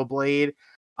was Xenoblade.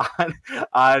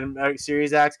 on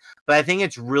Series X. But I think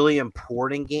it's really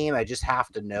important game. I just have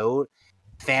to note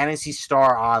Phantasy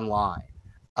Star Online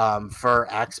for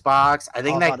Xbox. I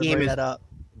think that game is,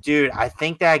 dude. I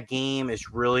think that game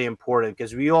is really important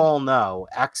because we all know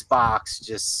Xbox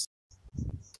just.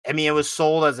 I mean, it was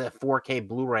sold as a 4K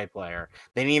Blu-ray player.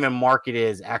 They didn't even market it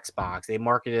as Xbox. They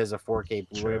marketed it as a 4K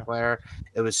Blu-ray player.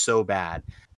 It was so bad.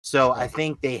 So I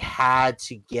think they had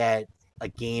to get a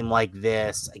game like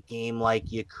this, a game like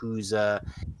Yakuza,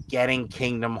 getting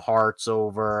Kingdom Hearts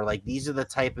over. Like, these are the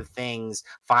type of things,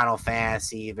 Final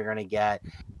Fantasy, they're going to get.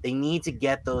 They need to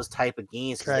get those type of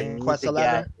games. Dragon Quest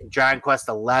 11. Dragon Quest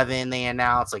 11, they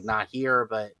announced, like, not here,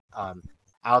 but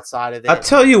outside of it. I'll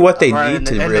tell you what they need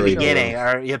to really do.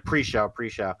 Or pre-show.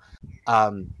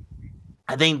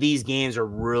 I think these games are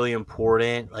really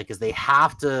important, like, because they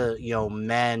have to,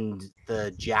 mend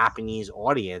the Japanese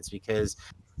audience, because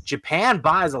Japan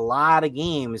buys a lot of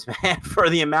games, man. For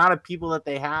the amount of people that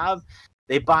they have,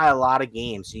 they buy a lot of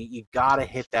games. So you got to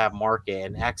hit that market,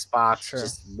 and Xbox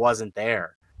just wasn't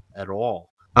there at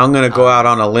all. I'm gonna go out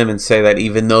on a limb and say that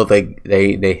even though they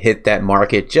hit that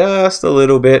market just a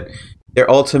little bit,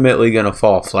 they're ultimately gonna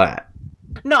fall flat.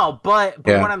 No, but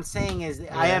what I'm saying is,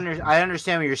 I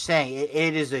understand what you're saying.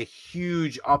 It is a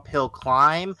huge uphill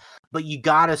climb, but you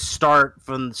got to start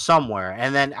from somewhere.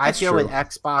 And then I feel with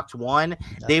Xbox One,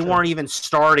 they weren't even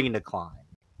starting to climb.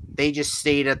 They just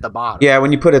stayed at the bottom. Yeah,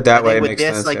 when you put it that way, it makes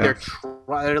sense. Like, they're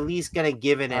at least gonna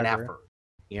give it an effort.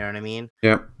 You know what I mean?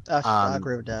 Yep. I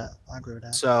agree with that.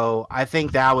 So I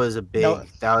think that was a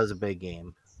big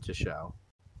game to show.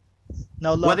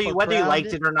 No, whether you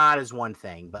liked it or not is one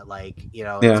thing, but, like,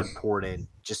 it's important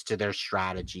just to their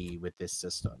strategy with this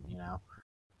system.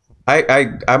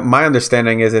 I my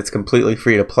understanding is it's completely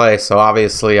free to play, so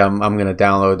obviously I'm gonna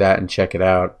download that and check it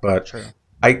out. But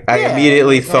I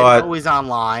immediately thought it's always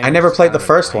online. I never played the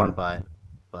first one, but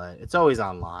it's always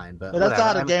online. But that's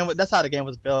how the game. That's how the game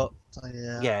was built. So,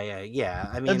 yeah.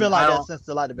 I mean, it's been like that since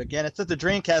the beginning, since the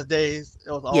Dreamcast days.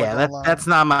 It was always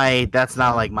online. That's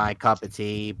not like my cup of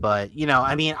tea. But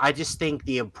I mean, I just think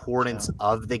the importance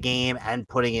of the game and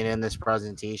putting it in this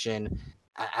presentation.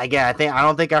 I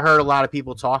don't think I heard a lot of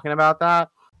people talking about that,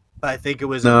 but I think it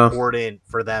was important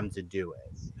for them to do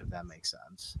it. If that makes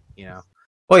sense,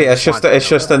 Well, yeah, it's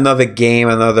just another game,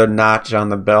 another notch on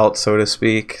the belt, so to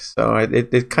speak. So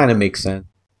it kind of makes sense.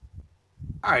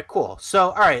 All right, cool.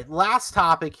 So, last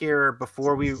topic here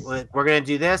before we're gonna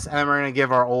do this, and then we're gonna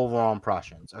give our overall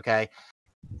impressions. Okay.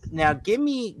 Now, give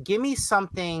me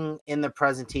something in the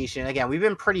presentation. Again, we've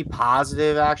been pretty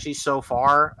positive actually so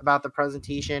far about the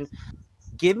presentation.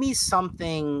 Give me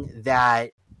something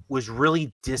that was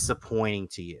really disappointing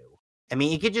to you. I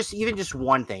mean, it could even just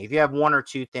one thing. If you have one or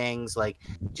two things, like,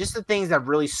 just the things that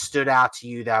really stood out to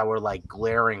you that were like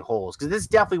glaring holes, because this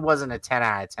definitely wasn't a 10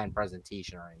 out of 10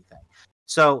 presentation or anything.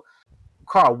 So,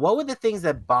 Karl, what were the things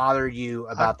that bothered you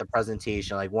about the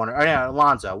presentation? Like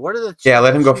Alonzo, what are the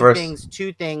let him go first.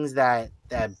 Two things that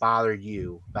bothered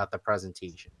you about the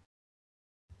presentation?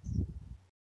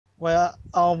 Well,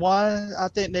 one, I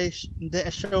think they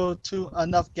didn't show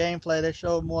enough gameplay. They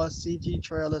showed more CG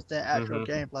trailers than actual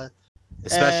gameplay.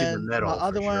 Especially in the middle. My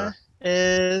other one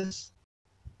is,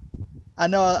 I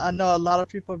know a lot of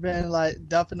people have been like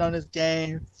dumping on this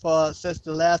game since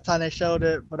the last time they showed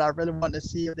it, but I really want to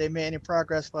see if they made any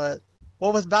progress. But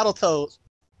what was Battletoads?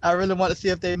 I really want to see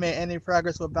if they made any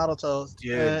progress with Battletoads.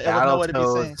 Dude,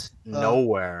 Battletoads,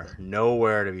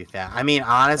 nowhere to be found. I mean,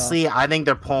 honestly, I think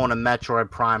they're pulling a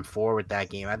Metroid Prime 4 with that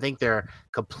game. I think they're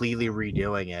completely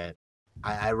redoing it.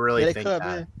 I really think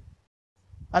that.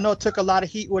 I know it took a lot of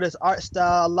heat with its art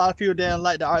style. A lot of people didn't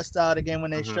like the art style of the game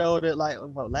when they showed it. Like,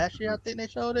 last year I think they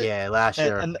showed it. Yeah, last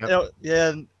year. And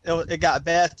it got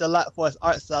bashed a lot for its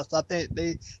art style. So I think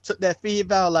they took that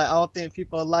feedback. Like, I don't think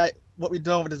people like what we're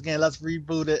doing with this game. Let's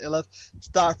reboot it and let's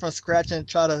start from scratch and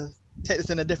try to take this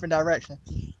in a different direction.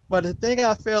 But the thing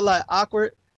I feel like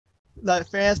awkward, like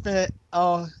fans been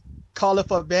calling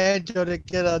for Banjo to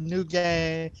get a new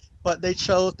game, but they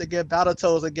chose to give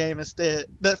Battletoads a game instead.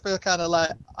 That feels kind of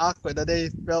like awkward, that they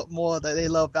felt more that they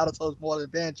love Battletoads more than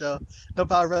Banjo.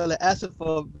 Nobody really asked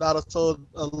for Battletoads.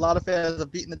 A lot of fans are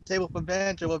beating the table for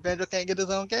Banjo, but Banjo can't get his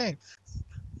own game.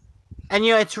 And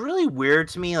it's really weird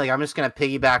to me. Like, I'm just gonna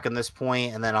piggyback on this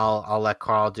point, and then I'll let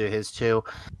Karl do his too.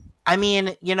 I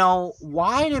mean,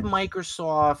 why did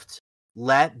Microsoft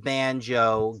let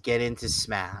Banjo get into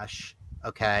Smash?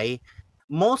 Okay.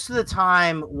 Most of the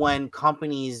time when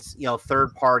companies,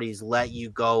 third parties let you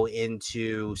go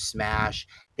into Smash,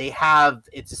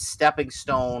 it's a stepping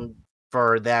stone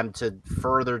for them to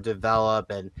further develop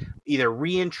and either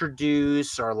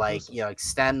reintroduce or like, you know,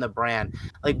 extend the brand.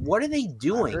 Like, what are they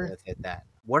doing with it then?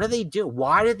 What do they do?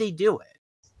 Why did they do it?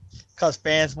 Because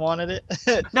fans wanted it.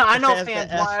 No, I know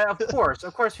fans want,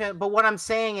 of course, but what I'm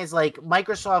saying is, like,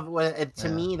 Microsoft, to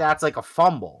me, that's like a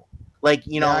fumble. Like,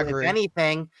 you know, if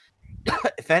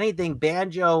anything,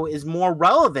 Banjo is more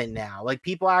relevant now. Like,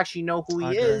 people actually know who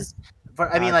he is.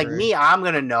 I mean, like me, I'm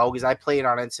gonna know because I played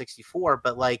on N64.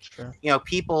 But like, you know,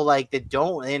 people like that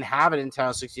didn't have a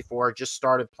Nintendo 64, just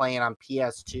started playing on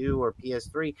PS2 or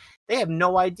PS3. They have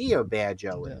no idea who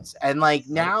Banjo is, and like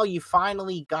now you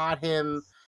finally got him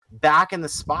back in the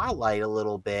spotlight a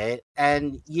little bit,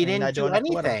 and you didn't do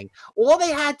anything. All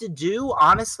they had to do,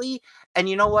 honestly, and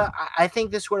you know what, I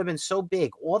think this would have been so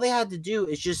big. All they had to do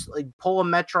is just like pull a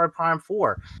Metroid Prime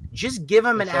 4, just give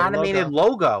them an animated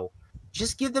logo.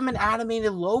 Just give them an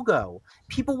animated logo.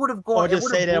 People would have gone. It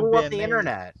would have blew up the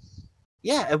internet.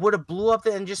 Yeah, it would have blew up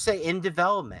and just say in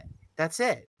development. That's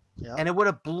it. Yep. And it would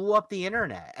have blew up the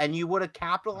internet, and you would have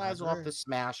capitalized off the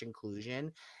Smash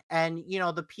inclusion. And you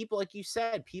know, the people, like you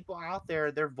said, people out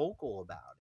there, they're vocal about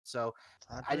it. So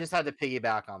I just had to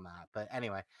piggyback on that. But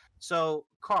anyway, so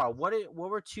Karl, what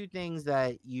were two things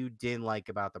that you didn't like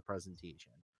about the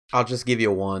presentation? I'll just give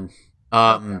you one.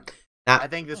 I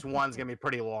think this one's gonna be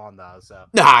pretty long though. So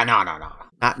no.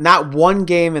 Not one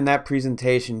game in that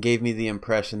presentation gave me the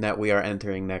impression that we are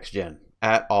entering next gen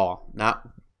at all.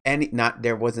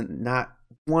 There wasn't not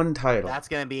one title. That's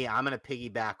gonna be. I'm gonna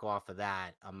piggyback off of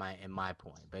that in my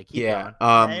point. But keep going.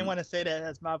 I didn't want to say that.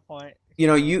 That's my point. You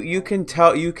know, you can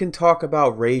talk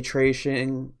about ray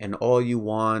tracing and all you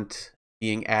want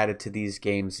being added to these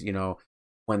games. You know,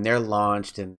 when they're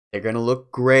launched and they're gonna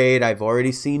look great. I've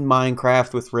already seen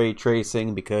Minecraft with ray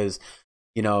tracing because,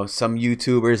 you know, some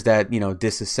YouTubers that, you know,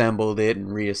 disassembled it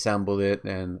and reassembled it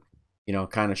and, you know,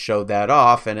 kind of showed that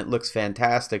off, and it looks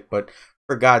fantastic. But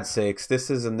for God's sakes, this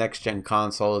is a next gen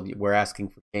console. We're asking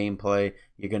for gameplay.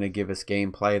 You're gonna give us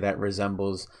gameplay that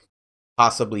resembles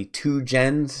possibly 2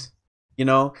 gens, you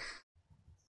know,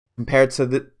 compared to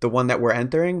the one that we're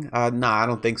entering. Nah, I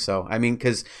don't think so. I mean,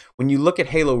 because when you look at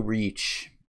Halo Reach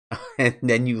and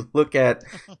then you look at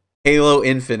Halo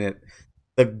Infinite,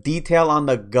 the detail on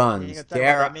the guns.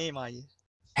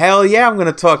 Hell yeah, I'm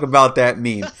gonna talk about that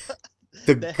meme.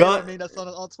 The gun meme that's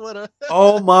on Twitter.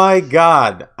 Oh my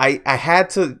god. I had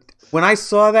to, when I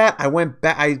saw that, I went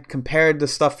back, I compared the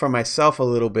stuff for myself a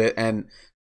little bit, and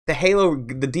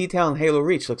the detail in Halo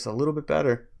Reach looks a little bit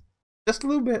better. Just a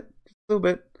little bit.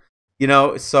 You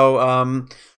know, so I'm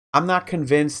not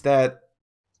convinced that.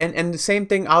 And the same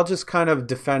thing, I'll just kind of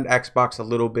defend Xbox a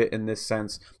little bit in this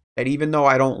sense, that even though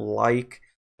I don't like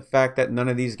the fact that none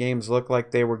of these games look like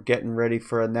they were getting ready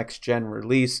for a next-gen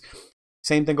release,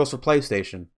 same thing goes for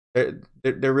PlayStation.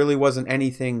 There really wasn't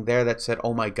anything there that said,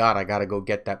 oh my god, I gotta go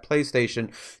get that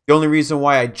PlayStation. The only reason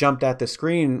why I jumped at the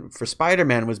screen for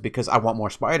Spider-Man was because I want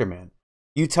more Spider-Man.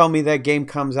 You tell me that game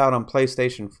comes out on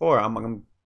PlayStation 4,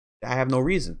 I have no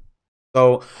reason.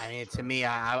 So I mean, to me,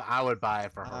 I would buy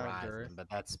it for Horizon, but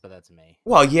that's me.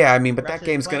 Well, yeah, I mean, but that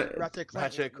game's gonna.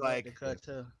 Ratchet Clank.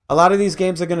 A lot of these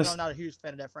games are gonna. I'm not a huge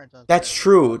fan of that franchise. That's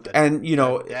true, and you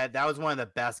know, that was one of the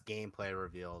best gameplay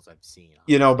reveals I've seen.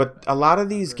 You know, but a lot of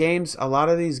these games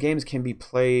can be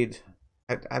played.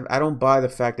 I don't buy the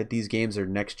fact that these games are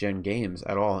next gen games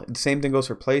at all. The same thing goes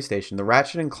for PlayStation. The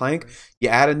Ratchet and Clank, you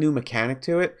add a new mechanic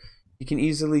to it, you can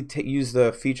easily use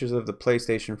the features of the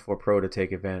PlayStation 4 Pro to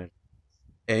take advantage.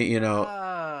 You know,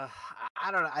 I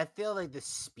don't know. I feel like the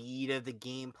speed of the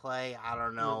gameplay. I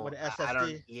don't know. With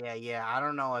SSD. I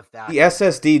don't know if that. The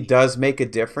SSD does make a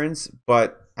difference,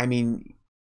 but I mean,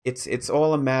 it's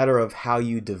all a matter of how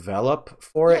you develop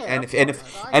for it, and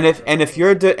if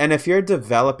you're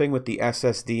developing with the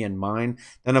SSD in mind,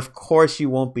 then of course you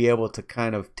won't be able to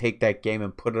kind of take that game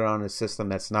and put it on a system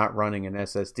that's not running an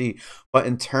SSD. But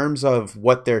in terms of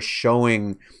what they're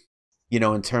showing, you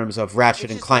know, in terms of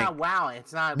Ratchet and Clank.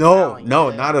 It's not wowing. No,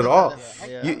 not at all.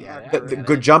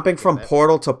 Jumping from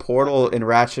portal to portal in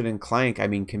Ratchet and Clank, I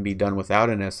mean, can be done without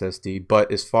an SSD. But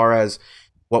as far as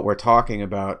what we're talking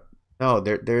about, no,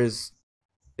 there's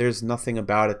nothing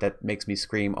about it that makes me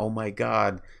scream, "Oh my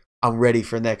god, I'm ready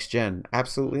for next gen."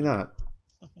 Absolutely not.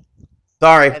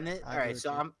 Sorry. All right,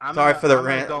 so I'm sorry for the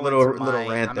little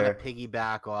rant I'm there. I'm gonna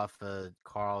piggyback off of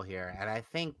Karl here, and I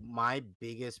think my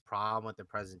biggest problem with the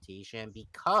presentation,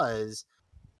 because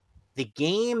the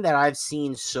game that I've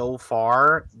seen so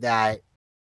far that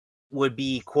would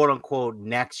be quote unquote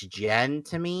next gen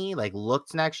to me, like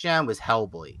looked next gen, was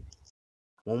Hellblade.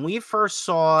 When we first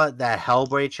saw that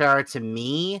Hellblade trailer, to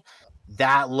me,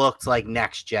 that looked like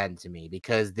next gen to me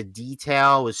because the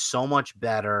detail was so much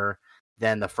better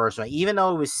than the first one. Even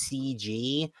though it was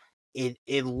CG,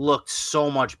 it looked so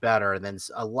much better than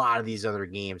a lot of these other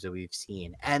games that we've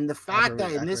seen. And the fact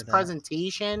that in this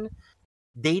presentation,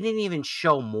 they didn't even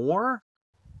show more.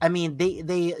 I mean,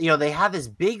 they had this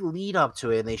big lead up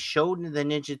to it, and they showed the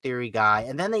Ninja Theory guy,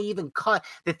 and then they even cut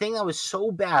the thing that was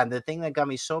so bad. The thing that got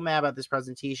me so mad about this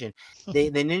presentation, the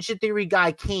Ninja Theory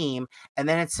guy came, and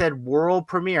then it said world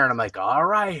premiere, and I'm like, all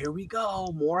right, here we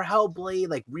go, more Hellblade,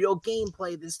 like real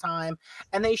gameplay this time,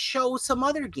 and they show some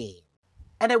other game.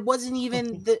 And it wasn't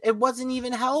even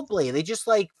Hellblade. They just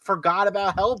like forgot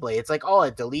about Hellblade. It's like, oh, I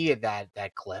deleted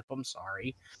that clip. I'm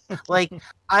sorry. Like,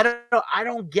 I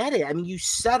don't get it. I mean, you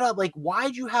set up like,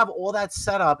 why'd you have all that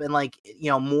set up and like,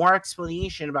 more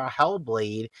explanation about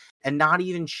Hellblade and not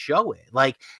even show it?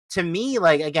 Like, to me,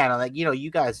 like, again, like, you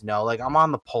guys know, like, I'm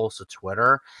on the pulse of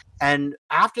Twitter, and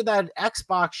after that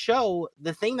Xbox show,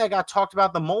 the thing that got talked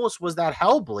about the most was that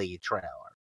Hellblade trailer.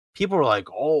 People were like,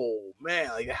 oh man,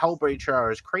 like the Hellblade trailer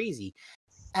is crazy.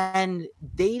 And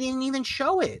they didn't even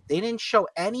show it. They didn't show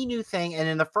any new thing. And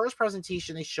in the first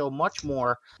presentation, they show much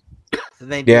more than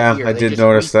they did here. I They did just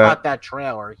notice that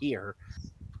trailer here.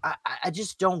 I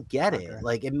just don't get it.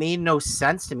 Like, it made no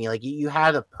sense to me. Like, you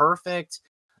had a perfect,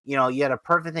 you had a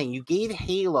perfect thing. You gave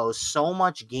Halo so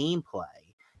much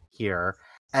gameplay here.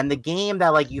 And the game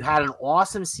that, like, you had an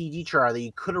awesome CG trailer that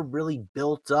you could have really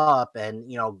built up and,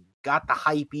 got the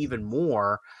hype even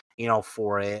more,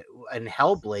 for it, and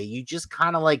Hellblade, you just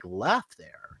kind of like left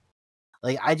there.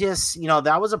 Like, I just,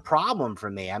 that was a problem for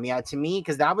me. I mean, to me,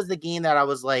 because that was the game that I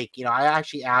was like, I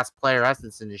actually asked Player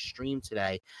Essence in his stream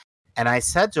today, and I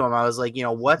said to him, I was like,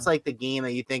 what's like the game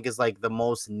that you think is like the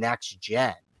most next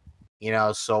gen,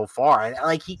 so far? And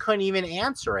like, he couldn't even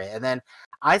answer it. And then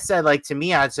I said, like, to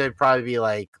me, I'd say it'd probably be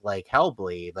like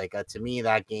Hellblade. Like, to me,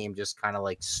 that game just kind of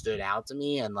like stood out to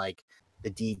me, and like, the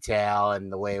detail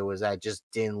and the way it was, that just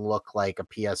didn't look like a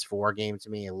PS4 game to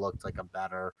me. It looked like a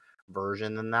better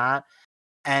version than that.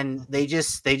 And they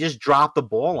just dropped the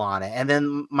ball on it. And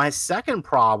then my second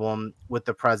problem with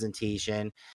the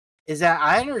presentation is that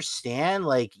I understand,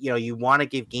 like, you want to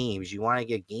give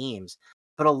games,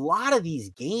 but a lot of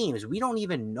these games, we don't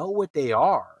even know what they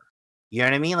are. You know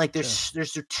what I mean? Like, there's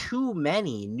too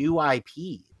many new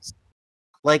IPs.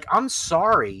 Like, I'm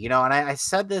sorry, and I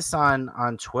said this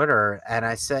on Twitter, and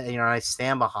I said, and I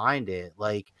stand behind it.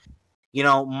 Like,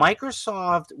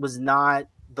 Microsoft was not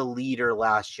the leader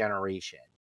last generation.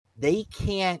 They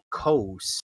can't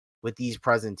coast with these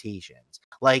presentations.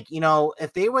 Like,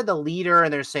 if they were the leader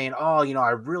and they're saying, oh, I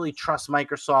really trust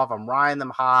Microsoft, I'm riding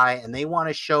them high, and they want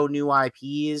to show new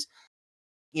IPs,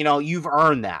 you've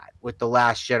earned that with the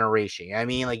last generation. I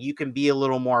mean, like, you can be a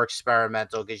little more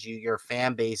experimental because your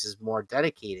fan base is more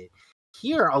dedicated.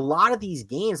 Here, a lot of these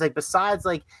games, like, besides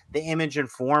like the Image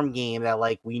and Form game that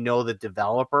like we know the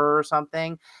developer or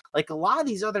something, like a lot of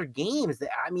these other games that,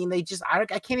 I mean, they just I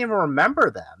can't even remember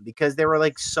them because they were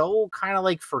like so kind of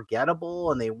like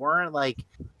forgettable, and they weren't like,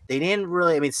 they didn't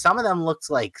really, I mean, some of them looked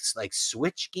like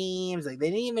Switch games. Like, they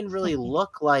didn't even really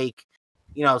look like,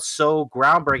 so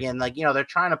groundbreaking. Like, they're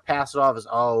trying to pass it off as,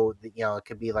 oh, it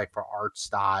could be like for art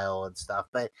style and stuff,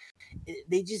 but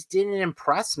they just didn't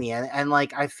impress me. And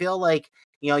like, I feel like,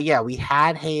 yeah, we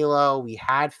had Halo, we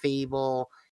had Fable,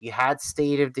 you had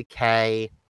State of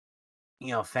Decay,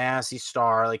 Phantasy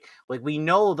Star, like we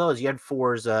know those. You had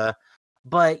Forza,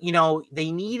 but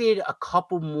they needed a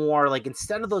couple more. Like,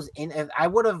 instead of those, I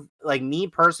would have, like, me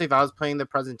personally, if I was putting the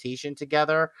presentation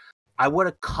together, I would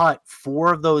have cut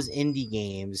 4 of those indie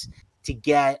games to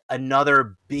get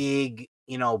another big,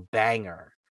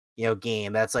 banger,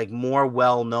 game that's like more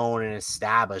well known and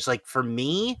established. Like, for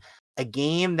me, a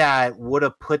game that would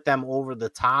have put them over the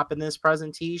top in this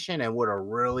presentation and would have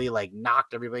really like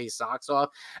knocked everybody's socks off,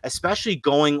 especially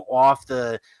going off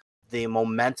the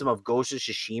momentum of Ghost of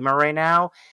Tsushima right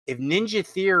now. If Ninja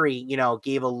Theory,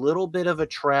 gave a little bit of a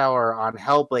trailer on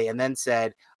Hellblade and then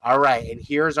said, all right, and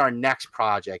here's our next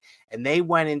project, and they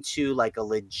went into like a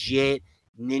legit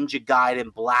Ninja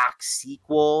Gaiden Black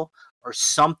sequel or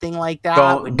something like that.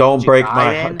 Don't break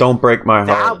my heart.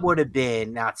 That would have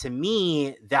been, now to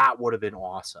me, that would have been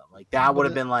awesome. Like, that would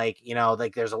have been like,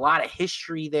 like, there's a lot of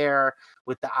history there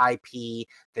with the IP.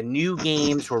 The new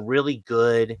games were really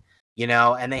good,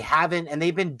 and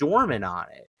they've been dormant on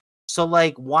it. So,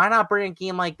 like, why not bring a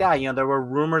game like that? There were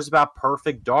rumors about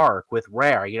Perfect Dark with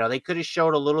Rare. They could have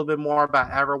showed a little bit more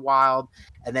about Everwild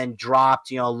and then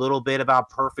dropped, a little bit about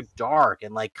Perfect Dark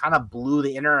and, like, kind of blew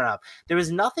the internet up. There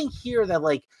was nothing here that,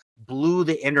 like, blew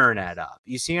the internet up.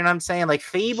 You see what I'm saying? Like,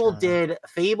 Fable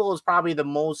is probably the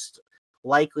most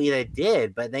likely they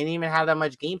did, but they didn't even have that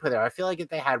much gameplay there. I feel like if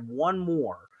they had one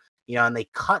more, and they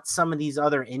cut some of these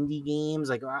other indie games,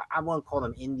 like I won't call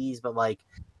them indies, but like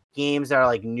games that are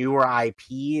like newer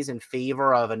IPs in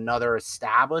favor of another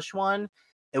established one,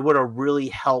 it would have really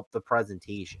helped the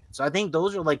presentation. So I think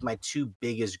those are like my two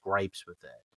biggest gripes with it.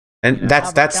 And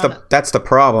that's the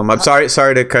problem. I'm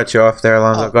sorry to cut you off there,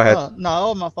 Alonzo. Go ahead.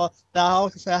 No, my fault. I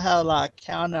was saying I have like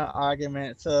counter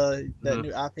argument to that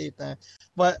new IP thing.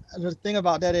 But the thing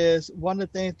about that is one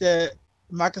of the things that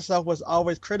Microsoft was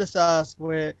always criticized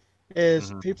with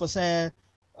is people saying,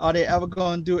 are they ever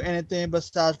going to do anything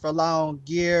besides rely on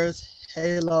Gears,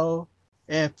 Halo,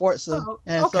 and Forza?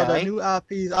 So the new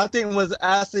IPs, I think, was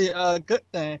actually a good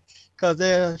thing because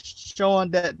they're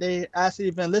showing that they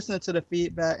actually been listening to the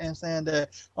feedback and saying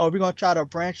that, we're going to try to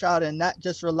branch out and not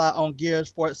just rely on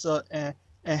Gears, Forza, and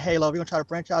Halo. We're going to try to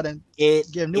branch out and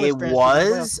give new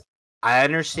experiences. I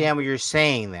understand what you're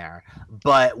saying there,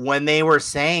 but when they were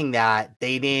saying that,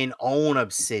 they didn't own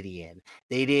Obsidian.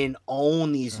 They didn't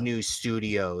own these new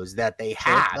studios that they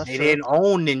had. They didn't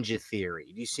own Ninja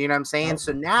Theory. Do you see what I'm saying?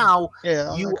 So now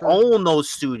you own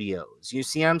those studios. You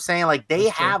see what I'm saying? Like they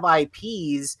have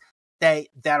IPs that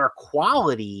are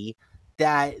quality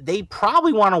that they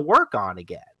probably want to work on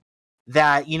again.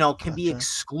 That can be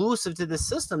exclusive to the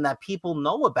system that people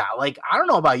know about. Like I don't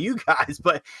know about you guys,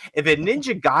 but if a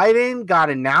Ninja Gaiden got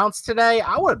announced today,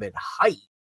 I would have been hyped.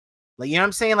 Like you know what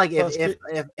I'm saying? Like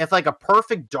if like a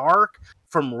Perfect Dark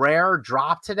from Rare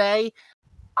dropped today,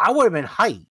 I would have been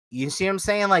hyped. You see what I'm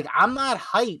saying? Like I'm not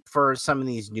hyped for some of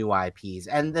these new IPs.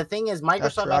 And the thing is,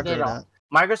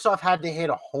 Microsoft had to hit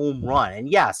a home run. And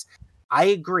yes, I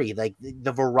agree. Like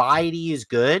the variety is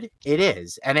good. It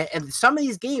is. And some of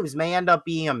these games may end up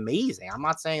being amazing. I'm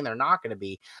not saying they're not going to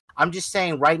be. I'm just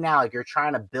saying right now, like you're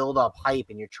trying to build up hype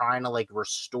and you're trying to like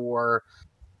restore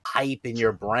hype in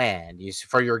your brand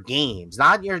for your games,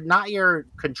 not your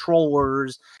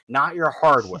controllers, not your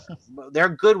hardware. They're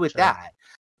good with that.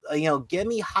 Give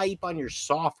me hype on your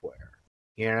software.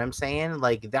 You know what I'm saying?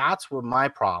 Like that's what my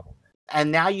problem is.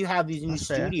 And now you have these new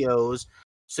studios,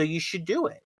 so you should do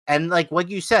it. And like what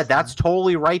you said, that's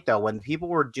totally right, though. When people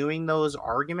were doing those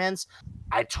arguments,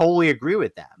 I totally agree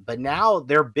with that. But now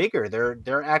they're bigger. Their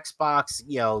Xbox,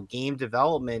 game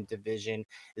development division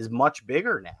is much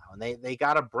bigger now, and they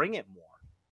got to bring it more.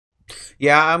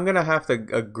 Yeah, I'm gonna have to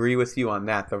agree with you on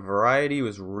that. The variety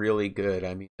was really good.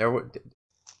 I mean,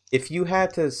 if you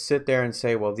had to sit there and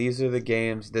say, well, these are the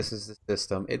games, this is the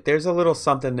system, there's a little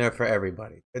something there for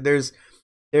everybody.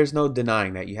 There's no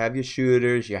denying that. You have your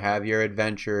shooters, you have your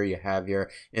adventure, you have your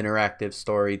interactive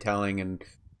storytelling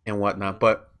and whatnot.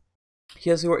 But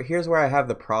here's where I have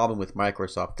the problem with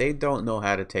Microsoft. They don't know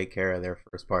how to take care of their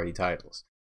first party titles.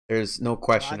 There's no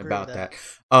question about that.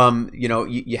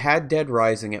 You had Dead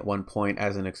Rising at one point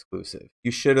as an exclusive.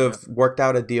 You should have worked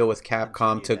out a deal with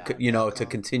Capcom to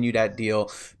continue that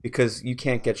deal, because you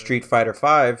can't get Street Fighter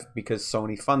V because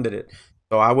Sony funded it.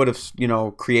 So I would have,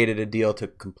 created a deal to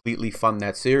completely fund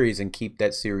that series and keep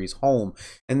that series home.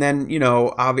 And then,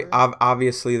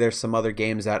 obviously there's some other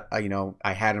games that,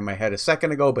 I had in my head a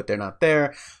second ago, but they're not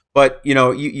there. But,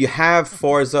 you have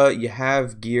Forza, you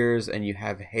have Gears, and you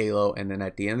have Halo. And then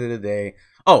at the end of the day,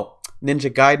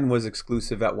 Ninja Gaiden was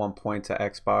exclusive at one point to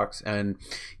Xbox. And,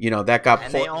 that got...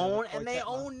 And they own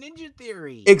Ninja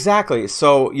Theory. Exactly.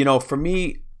 So, for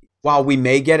me, while we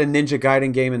may get a Ninja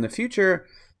Gaiden game in the future...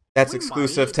 That's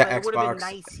exclusive to Xbox. It would have been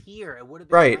nice here. It would have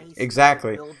been nice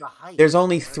exactly. There's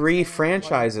only 3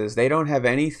 franchises. They don't have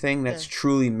anything that's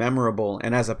truly memorable.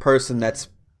 And as a person that's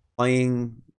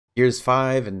playing Gears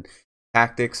 5 and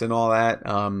Tactics and all that,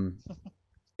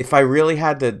 if I really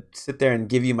had to sit there and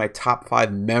give you my top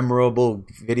 5 memorable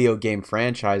video game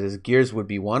franchises, Gears would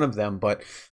be one of them. But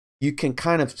you can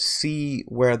kind of see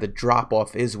where the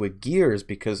drop-off is with Gears,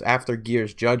 because after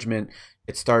Gears Judgment,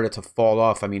 it started to fall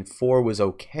off. I mean, 4 was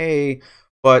okay,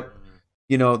 but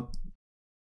it.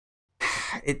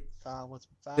 5 was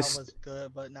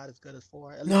good, but not as good as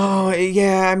 4. No,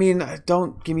 yeah. I mean,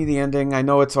 don't give me the ending. I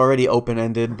know it's already open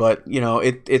ended, but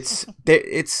it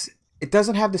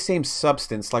doesn't have the same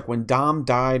substance. Like when Dom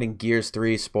died in Gears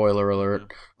 3. Spoiler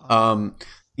alert.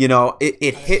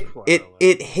 It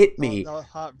hit me. That was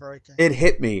heartbreaking. It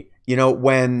hit me.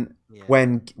 When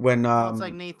it's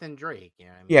like Nathan Drake.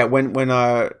 When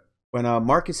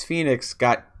Marcus Phoenix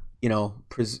got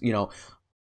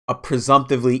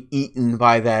presumptively eaten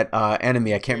by that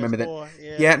enemy. I can't remember that.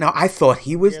 Yeah, no, I thought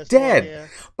he was dead.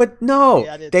 But no,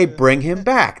 they bring him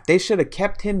back. They should have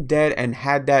kept him dead and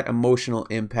had that emotional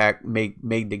impact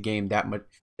made the game that much.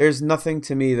 There's nothing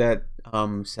to me that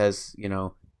says,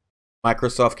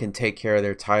 Microsoft can take care of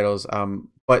their titles.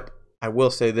 But I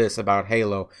will say this about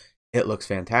Halo: it looks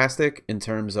fantastic in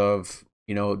terms of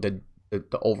the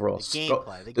overall scope.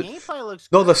 Gameplay. The gameplay looks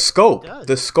no good.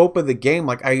 the scope of the game.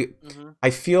 Like I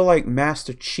feel like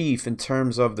Master Chief, in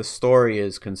terms of the story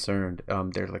is concerned,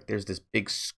 there's this big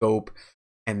scope,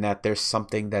 and that there's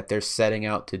something that they're setting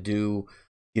out to do,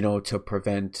 to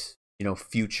prevent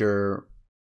future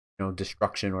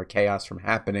destruction or chaos from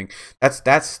happening.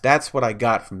 That's what I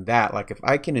got from that. Like, if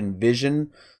I can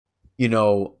envision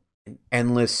an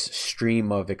endless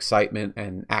stream of excitement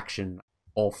and action,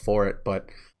 all for it. But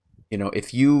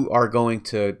if you are going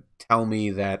to tell me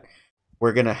that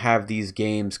we're going to have these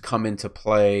games come into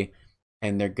play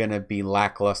and they're going to be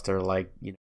lackluster, like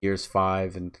Gears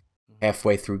 5 and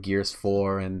halfway through Gears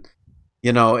 4 and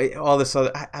all this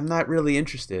other, I'm not really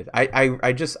interested.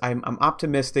 I'm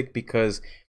optimistic because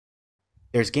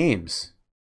there's games,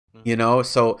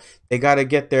 so they got to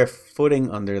get their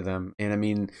footing under them. And I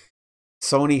mean,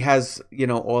 Sony has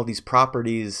all these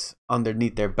properties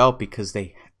underneath their belt because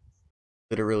they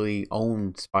literally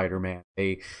own Spider-Man.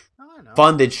 They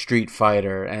funded Street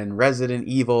Fighter and Resident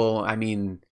Evil. I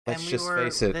mean, let's just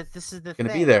face it. This is the thing.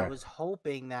 Be there. I was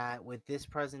hoping that with this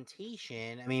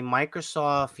presentation, I mean,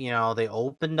 Microsoft, they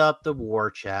opened up the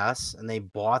war chest and they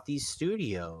bought these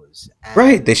studios.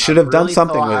 Right. They should have done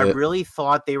something with it. I really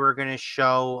thought they were going to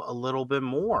show a little bit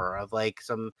more of like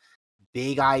some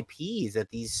big IPs that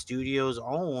these studios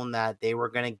own, that they were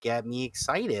going to get me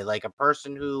excited. Like a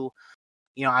person who,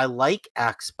 I like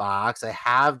Xbox. I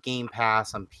have Game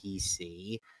Pass on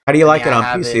PC. How do you like it on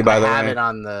PC, by the way? I have it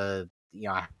on the,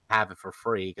 I have it for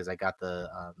free because I got the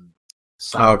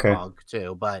Cyberpunk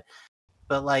too. But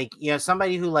like,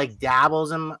 somebody who like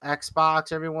dabbles in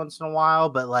Xbox every once in a while,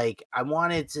 but like I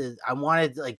wanted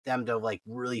like them to like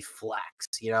really flex,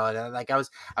 and like I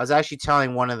was actually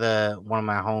telling one of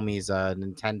my homies,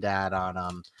 Nintendad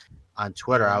on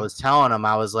Twitter. I was telling him,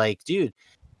 I was like, dude,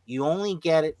 you only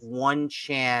get one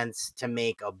chance to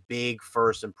make a big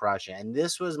first impression. And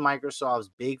this was Microsoft's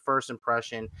big first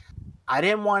impression. I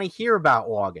didn't want to hear about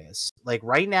August. Like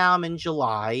right now I'm in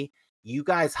July. You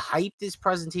guys hyped this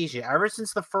presentation. Ever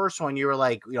since the first one, you were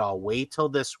like, wait till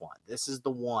this one. This is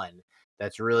the one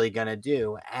that's really going to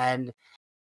do. And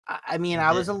I mean,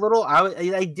 I was a little,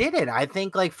 I didn't. I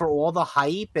think like for all the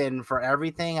hype and for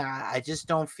everything, I just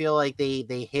don't feel like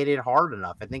they hit it hard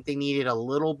enough. I think they needed a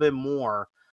little bit more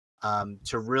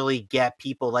to really get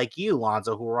people like you,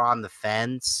 Lonzo, who are on the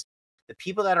fence. The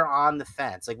people that are on the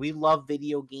fence, like we love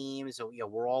video games, so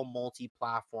we're all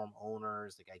multi-platform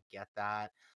owners. Like I get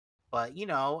that, but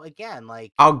again,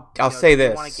 like I'll say this: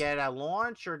 do we want to get it at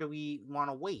launch or do we want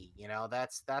to wait?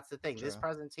 That's the thing. Sure. This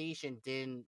presentation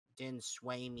didn't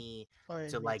sway me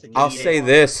to like. I'll say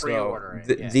this though: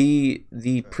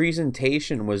 the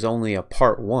presentation was only a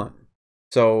part one.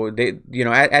 So they,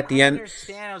 at the end. It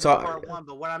was part one,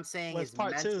 but what I'm saying is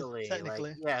part mentally, 2,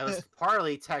 technically. Like, it was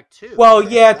partly tech 2. Well,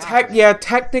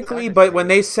 technically, but when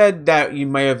they said that, you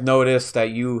may have noticed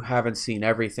that you haven't seen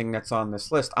everything that's on this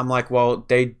list. I'm like, well,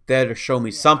 they better show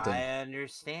me something. I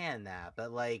understand that,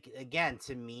 but like again,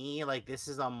 to me, like this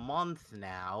is a month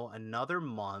now, another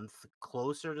month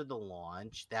closer to the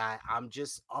launch that I'm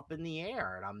just up in the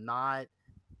air, and I'm not.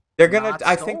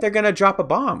 I think they're gonna drop a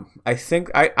bomb. I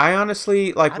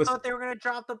honestly like. I thought they were gonna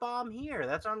drop the bomb here.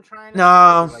 That's what I'm trying to.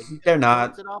 No, say. Like, they're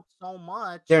not. It up so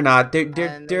much. They're not.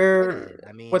 They're.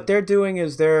 I mean, what they're doing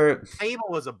is Fable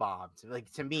was a bomb,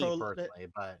 to me personally,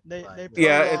 but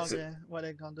it's what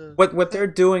they're gonna do. What they're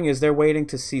doing is they're waiting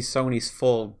to see Sony's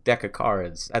full deck of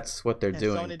cards. That's what they're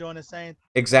doing. Sony doing the same.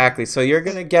 Exactly. So you're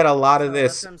gonna get a lot of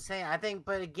this. That's what I'm saying. I think,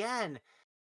 but again.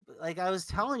 Like I was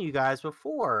telling you guys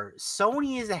before,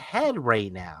 Sony is ahead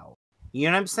right now. You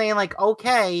know what I'm saying? Like,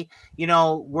 okay,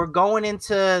 we're going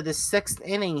into the 6th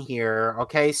inning here.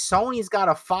 Okay, Sony's got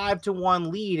a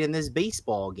 5-1 lead in this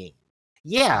baseball game.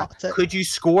 Yeah, could you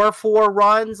score 4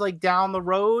 runs like down the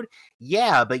road?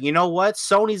 Yeah, but you know what?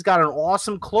 Sony's got an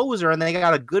awesome closer and they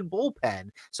got a good bullpen,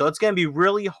 so it's going to be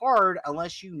really hard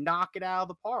unless you knock it out of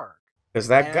the park. Because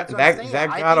that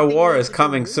God of War is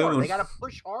coming soon. They got to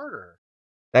push harder.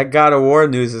 That God of War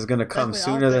news is going to come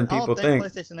sooner than people think.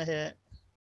 PlayStation ahead.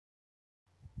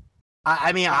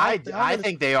 I mean, I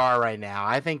think they are right now.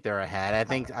 I think they're ahead. I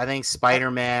think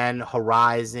Spider-Man,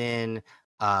 Horizon,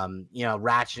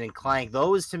 Ratchet and Clank.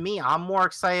 Those to me, I'm more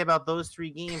excited about those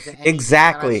 3 games than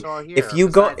exactly. That I saw here, if you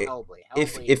go,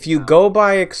 if you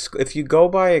go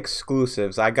by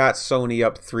exclusives, I got Sony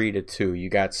up 3-2. You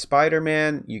got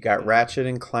Spider-Man, you got Ratchet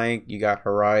and Clank, you got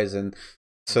Horizon,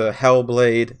 to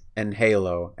Hellblade and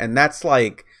Halo, and that's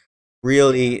like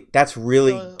really So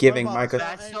what giving about But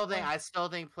Microsoft. I still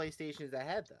think PlayStation's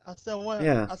ahead though. I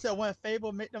said when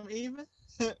Fable make them even.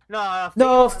 No,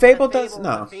 No, Fable does But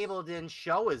no. Fable didn't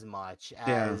show as much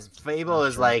Yeah, as Fable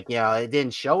that's is true. like, it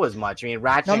didn't show as much. I mean,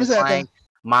 Ratchet No, I'm and saying Clank,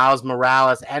 Miles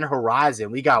Morales, and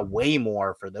Horizon, we got way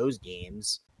more for those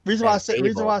games reason why than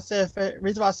I said Fable. Fable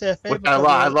Which I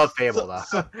because love Fable though.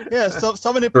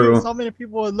 so many people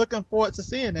True. are looking forward to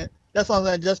seeing it. That's what I'm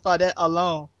saying. Just by that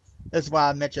alone, that's why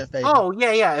I mentioned Fable. Oh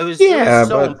yeah. It was Yeah,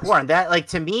 so but important. That, like,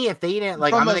 to me, if they didn't,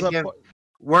 like, From as a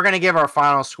we're gonna give our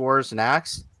final scores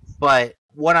next. But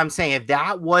what I'm saying, if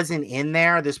that wasn't in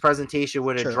there, this presentation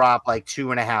would have True. dropped like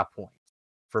 2.5 points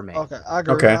for me. Okay, I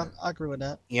agree. Okay. I agree with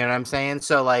that. You know what I'm saying?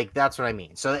 So, like, that's what I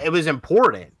mean. So it was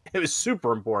important. It was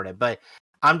super important. But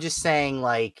I'm just saying,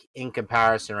 like, in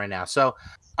comparison right now. So,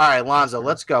 all right, Lonzo,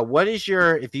 let's go. What is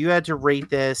if you had to rate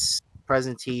this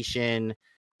presentation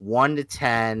 1 to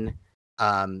 10,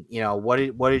 what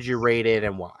did you rate it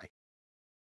and why?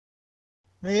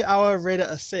 Me, I would rate it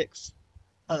a 6.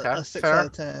 A 6 fair. out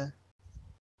of 10.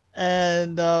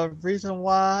 And the reason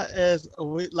why is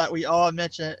we all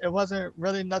mentioned, it wasn't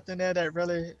really nothing there that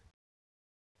really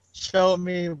showed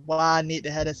me why I need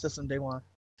to have that system day one.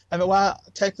 I mean, why I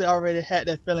technically already had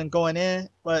that feeling going in,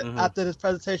 but after this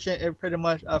presentation, it pretty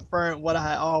much affirmed what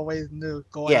I always knew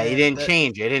going in. Yeah, it didn't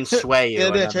change. It didn't sway you.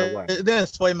 It didn't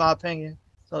sway my opinion.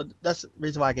 So that's the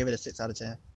reason why I gave it a 6 out of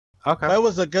 10. Okay. But it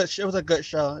was a good show.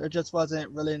 It just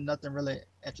wasn't really nothing really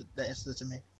that interested to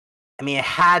me. I mean, it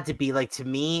had to be, like, to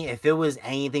me, if it was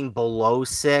anything below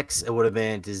 6, it would have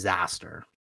been a disaster.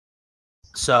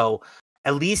 So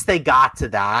at least they got to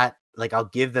that. Like, I'll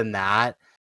give them that.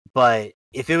 But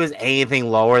if it was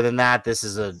anything lower than that, this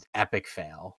is an epic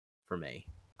fail for me.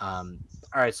 All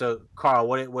right, so Karl,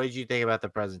 what did you think about the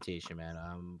presentation, man?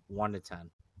 1 to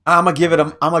 10. I'm gonna give it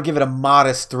a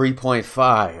modest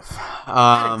 3.5.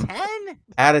 Out of 10?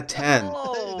 Out of 10.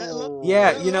 Oh,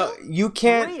 Yeah, you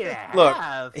can't look.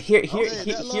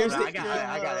 Here's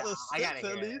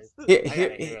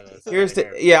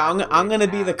I'm gonna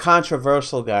be the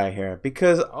controversial guy here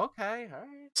because okay, all right.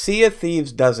 Sea of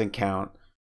Thieves doesn't count.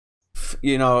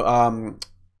 They only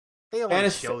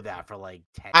show that for like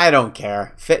 10. I don't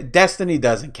care. Destiny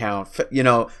doesn't count.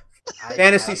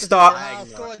 Fantasy Star. Yeah, I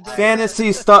thought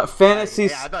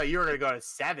you were gonna go to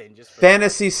 7. Just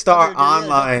Fantasy Star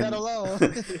Online.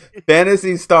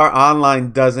 Fantasy Star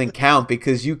Online doesn't count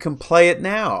because you can play it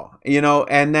now.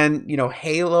 And then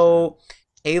Halo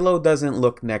doesn't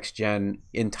look next gen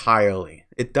entirely.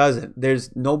 It doesn't.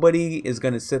 Nobody is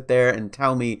gonna sit there and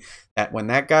tell me that when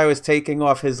that guy was taking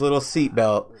off his little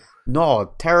seatbelt,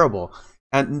 no, terrible.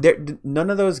 And none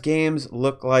of those games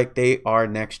look like they are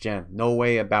next gen. No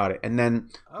way about it. And then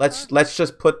let's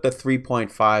just put the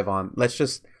 3.5 on. Let's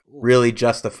just really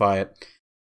justify it.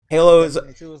 Halo is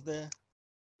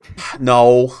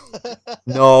no.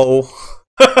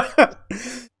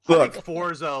 Look,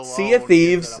 Forza alone Sea of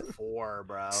Thieves. 4,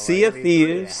 bro. Sea of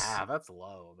Thieves. That's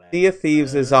low, man. Sea of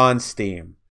Thieves is on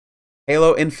Steam.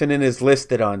 Halo Infinite is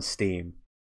listed on Steam.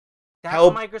 That's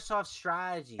Microsoft's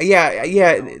strategy.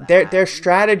 Yeah. Their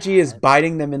strategy is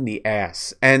biting them in the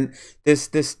ass, and this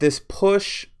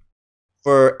push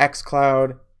for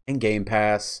xCloud and Game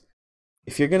Pass.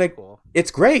 If you're gonna,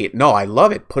 it's great. No, I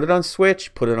love it. Put it on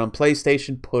Switch. Put it on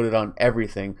PlayStation. Put it on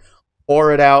everything.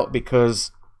 Pour it out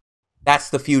because that's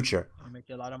the future.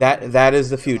 That is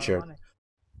the future.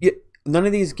 None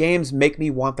of these games make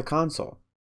me want the console.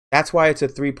 That's why it's a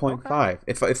 3.5.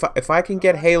 Okay. If I can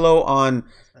get Halo on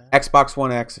Xbox One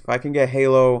X, if I can get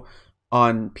Halo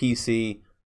on PC,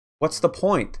 what's the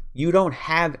point? You don't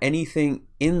have anything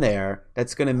in there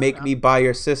that's going to make me buy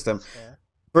your system.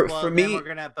 For me,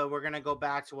 we're gonna go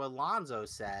back to what Alonzo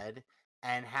said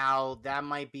and how that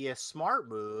might be a smart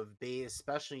move,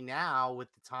 especially now with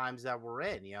the times that we're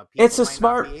in. People it's a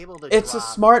smart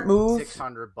move.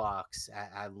 $600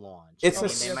 at launch.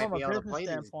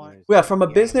 From a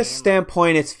business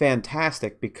standpoint, it's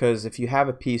fantastic because if you have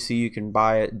a PC, you can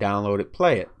buy it, download it,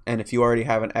 play it, and if you already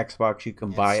have an Xbox, you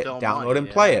can buy it, download and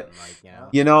play it.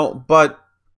 But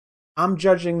I'm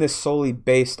judging this solely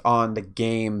based on the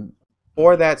game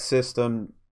for that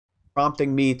system,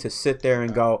 prompting me to sit there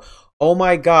and go, oh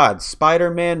my God,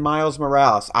 Spider-Man Miles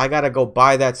Morales, I gotta go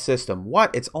buy that system.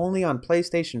 What? It's only on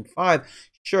PlayStation 5.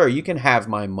 Sure, you can have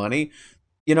my money.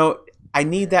 I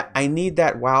need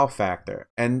that wow factor.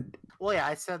 And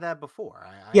I said that before.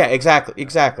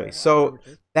 Exactly. So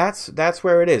that's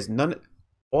where it is.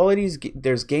 All of these,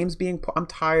 there's games being. I'm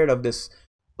tired of this.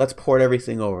 Let's port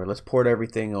everything over.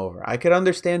 I could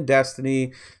understand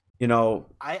Destiny. you know,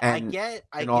 I get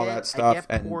all that stuff.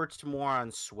 I get ports more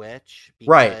on Switch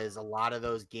Right. because a lot of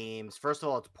those games, first of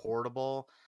all, it's portable.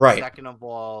 Right. Second of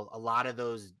all, a lot of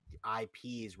those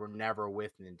IPs were never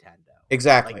with Nintendo.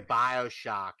 Exactly. Like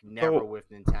BioShock, never with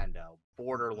Nintendo.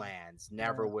 Borderlands,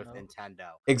 never with Nintendo.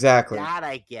 Exactly. That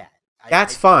I get.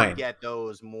 That's I fine. Get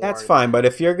those more. That's fine. But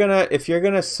if you're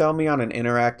gonna sell me on an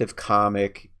interactive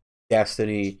comic,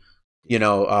 Destiny, you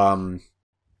know,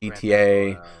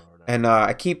 GTA, and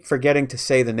I keep forgetting to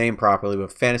say the name properly,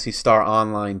 but Phantasy Star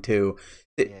Online too.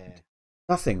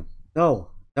 Nothing. No.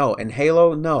 And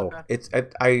Halo, no. Okay. It's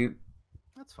I.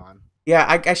 That's fine.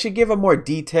 Yeah, I should give a more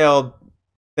detailed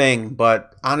thing,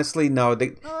 but honestly, no. No,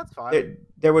 that's fine.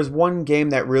 There was one game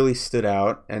that really stood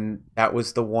out, and that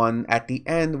was the one at the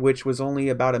end, which was only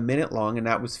about a minute long, and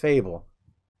that was Fable.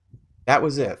 That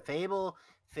was it.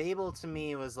 Fable to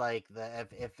me was like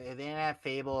if they didn't have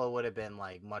Fable, it would have been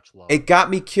like much lower. It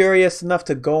got me curious enough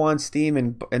to go on Steam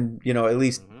and you know, at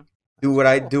least do what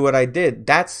I did.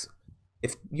 That's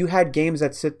if you had games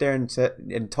that sit there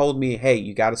and told me, hey,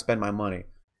 you got to spend my money.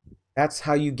 That's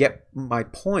how you get my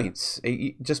points.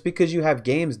 Just because you have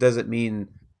games doesn't mean.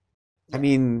 Yeah. I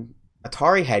mean,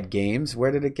 Atari had games.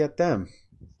 Where did it get them?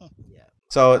 Yeah.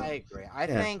 So I agree. I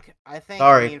think.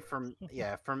 Sorry. I mean,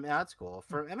 from that's cool.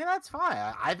 That's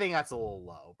fine. I think that's a little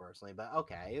low personally, but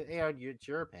okay. It's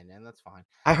your opinion. That's fine.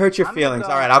 I hurt your feelings.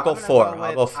 All right, I'll go 4.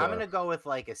 I'll go 4. I'm gonna go with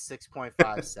like a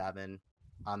 6.57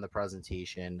 on the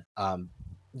presentation.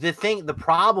 The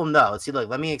problem though. See, look.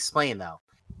 Let me explain though.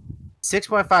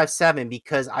 6.57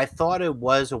 because I thought it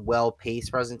was a well-paced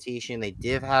presentation. They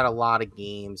did had a lot of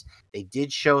games. They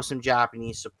did show some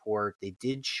Japanese support. They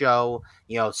did show,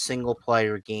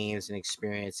 single-player games and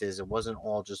experiences. It wasn't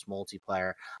all just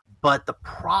multiplayer. But the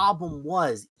problem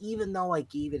was, even though I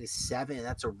gave it a 7,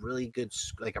 that's a really good,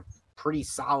 like a pretty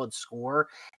solid score,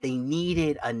 they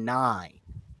needed a 9.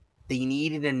 They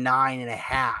needed a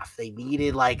 9.5. They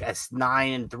needed like a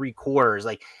 9 3/4.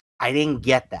 Like, I didn't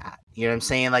get that. You know what I'm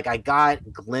saying? Like, I got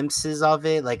glimpses of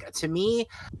it. Like, to me,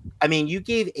 I mean, you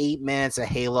gave 8 minutes of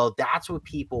Halo. That's what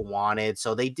people wanted.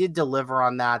 So they did deliver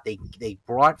on that. They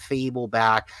brought Fable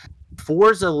back.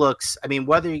 Forza looks, I mean,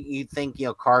 whether you think,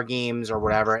 car games or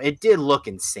whatever, it did look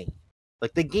insane.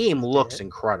 Like, the game looks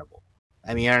incredible.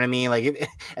 I mean, you know what I mean? Like,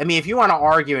 if you want to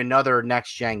argue another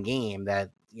next-gen game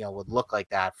that, would look like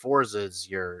that, Forza's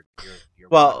your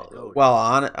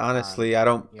honestly, I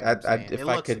don't.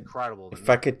 If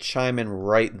I could chime in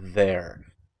right there,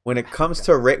 when it comes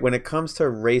to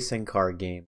racing car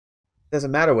games, it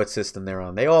doesn't matter what system they're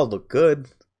on; they all look good.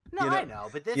 No, I know,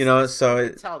 but this,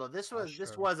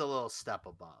 this was a little step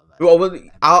above. Well,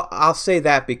 I'll say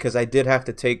that because I did have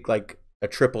to take like a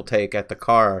triple take at the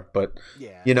car, but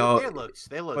they look.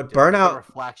 But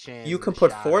Burnout, you can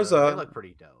put Forza. They look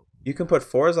pretty dope. You can put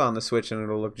Forza on the Switch and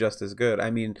it'll look just as good. I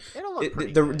mean,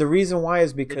 the reason why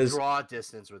is because the draw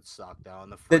distance would suck though,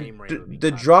 and the frame rate would be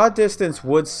the draw distance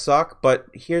would suck. But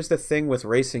here's the thing with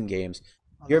racing games: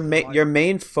 your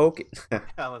main focus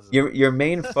your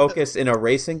main focus in a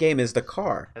racing game is the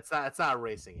car. It's not a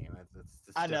racing game.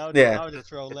 I know. Yeah. I was just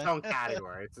trolling. It's its own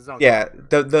category. It's its own. Yeah.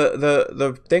 Category.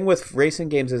 The thing with racing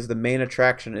games is the main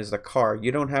attraction is the car.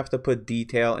 You don't have to put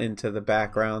detail into the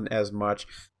background as much.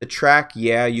 The track,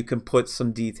 yeah, you can put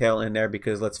some detail in there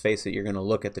because let's face it, you're going to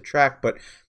look at the track, but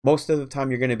most of the time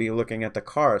you're going to be looking at the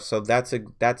car. So that's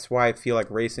why I feel like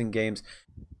racing games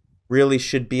really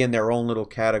should be in their own little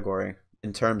category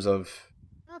in terms of.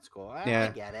 That's cool. Yeah.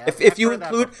 I get it.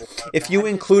 If you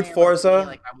include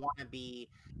Forza,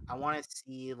 I want to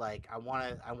see I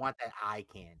want that eye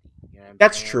candy. You know what I'm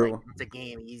that's saying? true. Like, it's a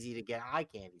game easy to get eye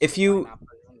candy. If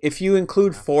you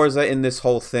include Forza in this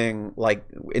whole thing, like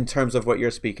in terms of what you're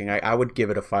speaking, I would give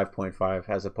it a 5.5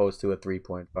 as opposed to a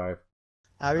 3.5. We're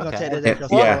gonna take that.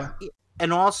 Yeah.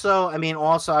 And also,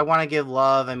 I want to give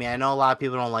love. I mean, I know a lot of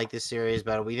people don't like this series,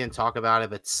 but we didn't talk about it.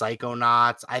 But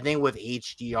Psychonauts, I think with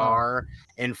HDR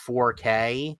and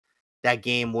 4K, that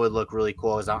game would look really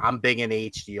cool. Because I'm big in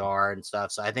HDR and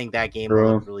stuff, so I think that game would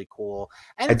look really cool.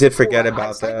 And I did forget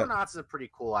about that. Psychonauts is a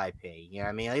pretty cool IP. You know what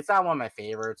I mean? Like, it's not one of my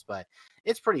favorites, but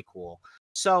it's pretty cool.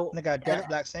 So they got Jack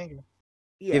Black singer.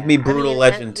 Yeah, give me Brutal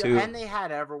Legend too. And they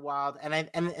had Everwild,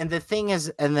 and the thing is,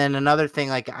 and then another thing,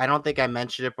 like I don't think I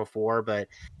mentioned it before, but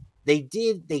they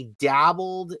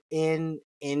dabbled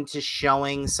into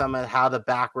showing some of how the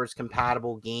backwards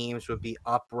compatible games would be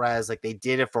up-res. Like they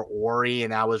did it for Ori,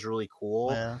 and that was really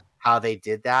cool. Yeah. How they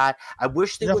did that. I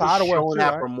wish they would have shown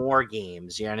that for more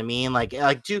games. You know what I mean? Like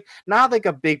do not like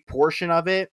a big portion of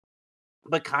it,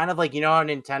 but kind of like how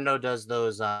Nintendo does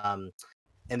those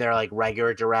in their like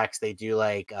regular directs. They do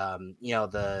like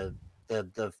the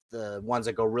the ones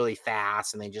that go really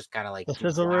fast and they just kind of like The do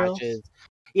sizzle reels? flashes.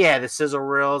 Yeah, the sizzle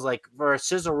reels, like for a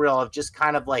sizzle reel of just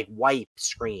kind of like wipe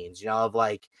screens, of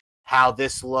like how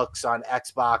this looks on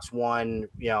Xbox One,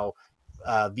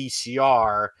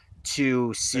 VCR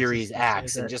to Series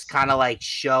X, and just kind of like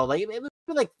show like it would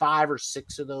be like 5 or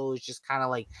 6 of those, just kind of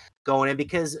like going in,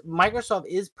 because Microsoft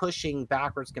is pushing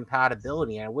backwards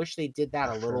compatibility, and I wish they did that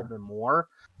a little bit more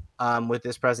with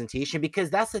this presentation, because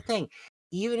that's the thing.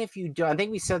 Even if you don't, I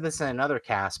think we said this in another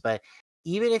cast, but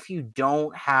even if you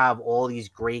don't have all these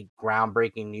great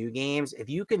groundbreaking new games, if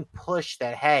you can push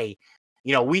that, hey,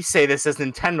 we say this as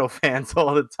Nintendo fans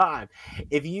all the time.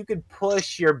 If you could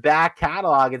push your back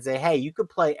catalog and say, hey, you could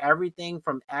play everything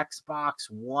from Xbox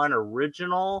One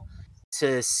original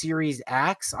to Series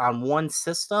X on one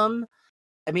system,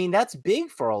 I mean, that's big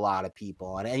for a lot of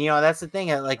people. And that's the thing.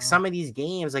 Like some of these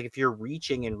games, like if you're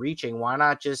reaching, why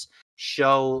not just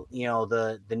show,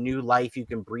 the new life you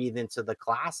can breathe into the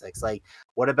classics? Like,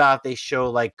 what about if they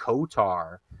show like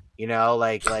KOTOR?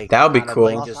 Like that would be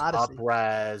cool. Like just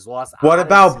up-res, Lost What Odyssey,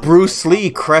 about Bruce like Lee,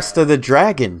 Crest of the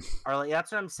Dragon? Or like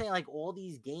that's what I'm saying. Like all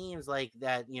these games, like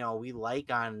that, we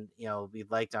liked on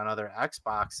other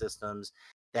Xbox systems,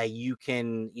 that you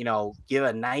can, give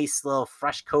a nice little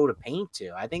fresh coat of paint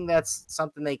to. I think that's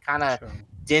something they kind of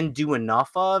didn't do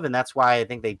enough of, and that's why I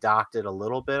think they docked it a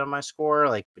little bit on my score,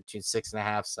 like between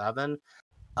 6.5, 7.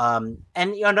 And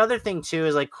another thing too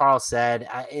is, like Karl said,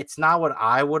 it's not what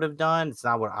I would have done. It's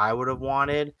not what I would have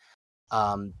wanted.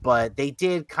 But they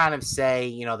did kind of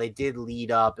say, they did lead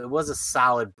up. It was a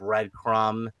solid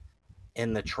breadcrumb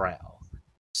in the trail.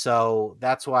 So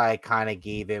that's why I kind of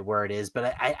gave it where it is.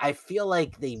 But I feel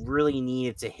like they really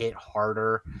needed to hit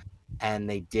harder, and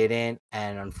they didn't.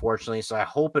 And unfortunately, so I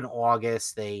hope in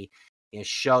August they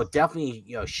showcase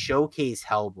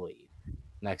Hellblade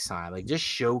next time. Like just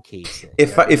showcase it.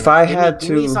 If I had to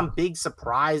give me some big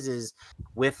surprises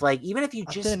with, like, even if you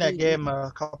just think that game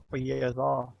a couple years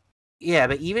off. Yeah,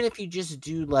 but even if you just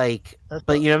do like,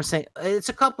 but you know what I'm saying? It's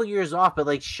a couple years off, but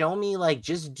like show me, like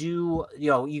just do,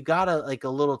 you gotta like a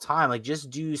little time, like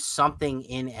just do something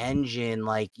in engine,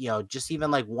 like, just even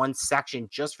like one section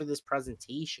just for this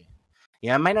presentation.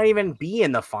 It might not even be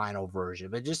in the final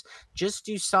version, but just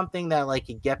do something that like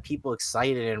could get people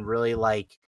excited and really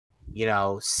like,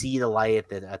 see the light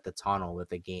at the tunnel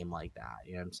with a game like that.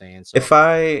 You know what I'm saying? So if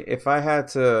I had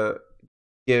to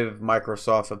give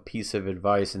Microsoft a piece of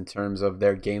advice in terms of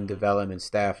their game development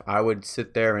staff, I would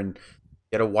sit there and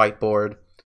get a whiteboard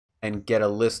and get a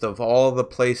list of all the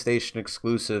PlayStation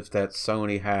exclusives that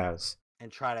Sony has,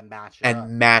 and try to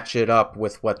match it up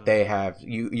with what they have.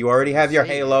 You already have your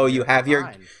Halo, you have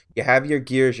your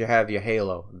Gears, you have your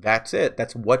Halo. That's it.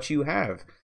 That's what you have.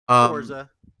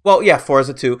 Forza. Well, yeah,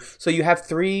 Forza too. So you have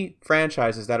 3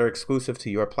 franchises that are exclusive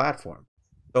to your platform.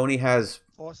 Sony has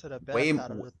Forza the best out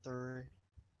of the 3.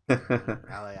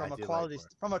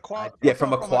 From a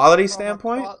quality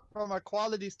standpoint,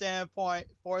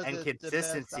 Forza and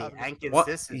consistency,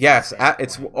 yes,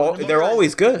 they're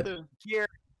always good.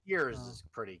 Gears is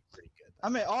pretty good. I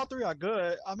mean, all 3 are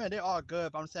good. I mean, they're all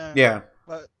good. But I'm saying,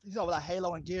 but like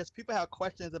Halo and Gears, people have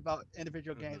questions about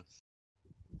individual games.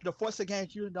 The Forza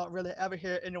games, you don't really ever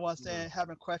hear anyone saying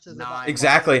having questions about.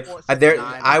 Exactly.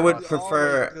 I would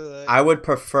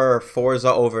prefer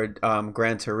Forza over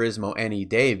Gran Turismo any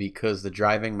day, because the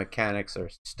driving mechanics are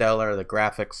stellar, the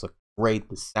graphics look great,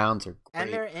 the sounds are great,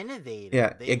 and they're innovative.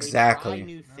 Yeah, exactly. They try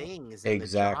new things in the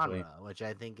genre, which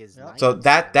I think is nice. So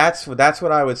that's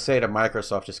what I would say to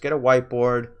Microsoft. Just get a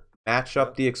whiteboard, match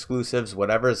up the exclusives,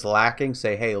 whatever is lacking.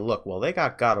 Say, hey, look, well, they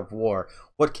got God of War.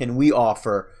 What can we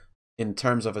offer in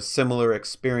terms of a similar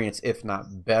experience, if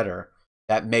not better,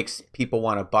 that makes people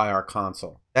want to buy our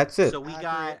console? That's it. So we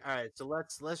got, all right, so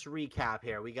let's recap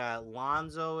here. We got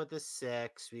Alonzo with a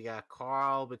 6. We got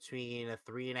Karl between a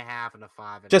 3.5 and a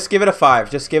 5. Just give it a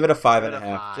 5. Just give it a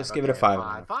 5.5. Just give it a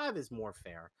 5. 5 is more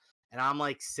fair. And I'm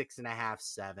like 6.5,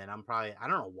 7. I'm probably, I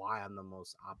don't know why I'm the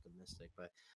most optimistic,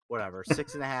 but whatever.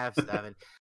 6.5, 7.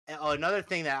 Oh, another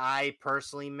thing that I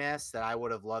personally missed that I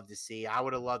would have loved to see, I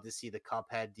would have loved to see the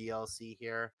Cuphead DLC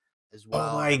here as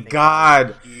well. Oh my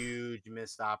god! Huge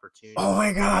missed opportunity. Oh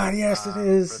my god! Yes, it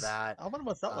is. For that, I wonder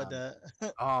what's up with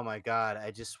that. Oh my god!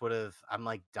 I just would have. I'm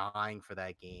like dying for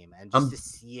that game, and just to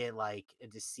see it, like. I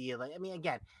mean,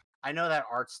 again, I know that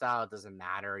art style doesn't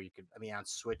matter. You could, I mean, on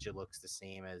Switch it looks the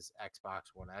same as Xbox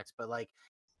One X, but like.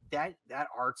 That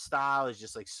art style is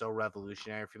just like so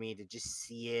revolutionary for me to just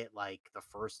see it like the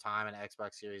first time in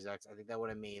Xbox Series X. I think that would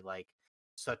have made like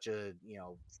such a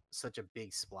such a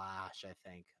big splash. I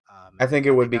think. I think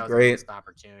it would be that was a great. missed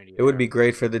opportunity. It would be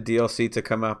great for the DLC to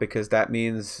come out because that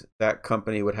means that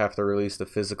company would have to release the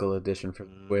physical edition for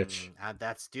Switch.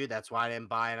 That's why I didn't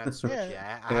buy it on Switch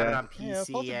yet. I have it on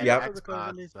PC and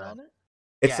Xbox. But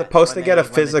it's supposed to get a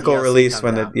physical release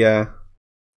when the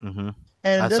Mm-hmm.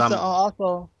 And this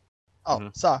also. Oh,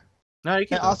 sorry. No, you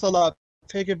can. And also,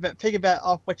 piggyback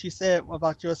off what you said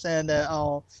about you were saying that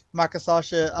Microsoft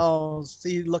should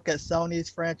look at Sony's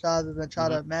franchises and try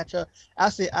to match up.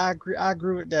 Actually, I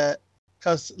agree with that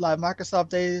because like Microsoft,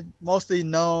 they mostly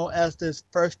known as this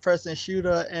first-person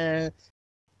shooter and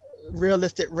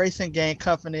realistic racing game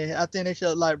company. I think they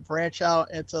should like branch out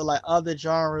into like other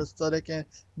genres so they can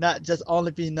not just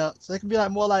only be so they can be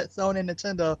like more like Sony and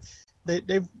Nintendo.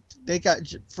 They got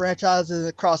franchises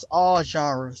across all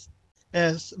genres.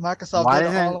 And Microsoft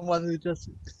is the only one who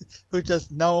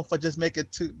just known for just making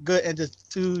two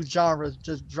genres,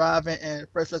 just driving and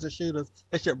first-person shooters.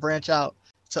 They should branch out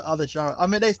to other genres. I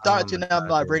mean, they started now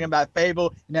like bringing back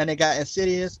Fable, and then they got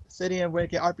Obsidian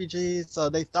making RPGs, so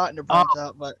they starting to branch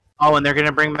out. But and they're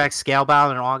gonna bring back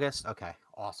Scalebound in August. Okay,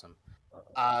 awesome.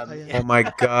 Oh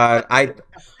my god,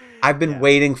 I've been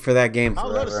waiting for that game forever.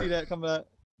 I'd love to see that come back.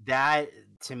 That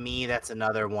to me, that's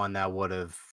another one that would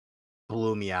have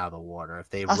blew me out of the water if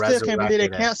they. I still can't believe they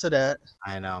canceled that.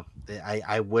 I know.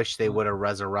 I wish they would have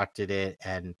resurrected it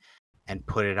and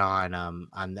put it on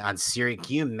Series.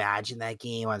 Can you imagine that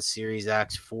game on Series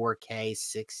X, 4K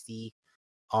 60?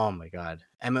 Oh my god!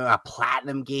 I mean, a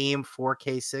platinum game,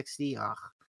 4K 60. Oh,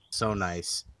 so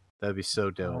nice. That'd be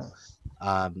so dope.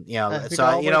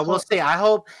 We'll see. I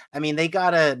hope. I mean,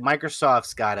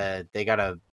 Microsoft's gotta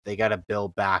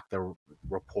build back the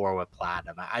rapport with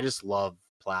Platinum. I just love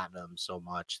Platinum so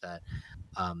much that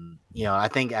I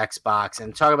think Xbox,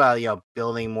 and talk about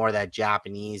building more of that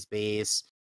Japanese base.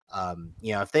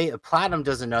 If Platinum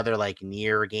does another like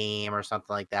Nier game or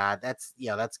something like that, that's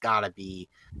gotta be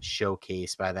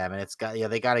showcased by them, and it's got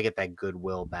they gotta get that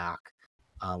goodwill back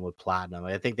with Platinum.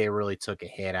 I think they really took a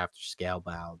hit after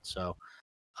Scalebound. So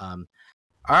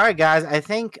all right, guys. I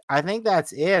think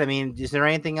that's it. I mean, is there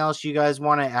anything else you guys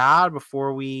want to add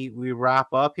before we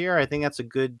wrap up here? I think that's a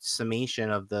good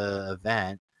summation of the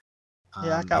event.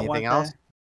 Yeah, I got anything one else? thing.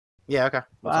 Yeah, okay.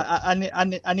 I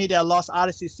need that Lost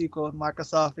Odyssey sequel,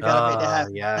 Microsoft. You gotta make that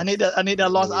happen. Yeah. I need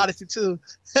that Lost Odyssey too.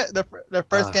 the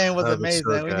first game was amazing.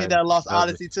 So we need that Lost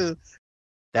Odyssey too.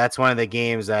 That's one of the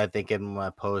games that I think in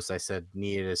my post I said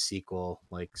needed a sequel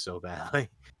like so badly.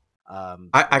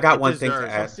 I got one thing to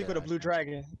add. Sequel to Blue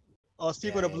Dragon.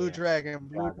 Sequel to Blue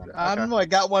Dragon. I know I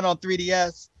got one on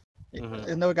 3DS. I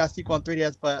know it got a sequel on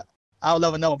 3DS, but I'll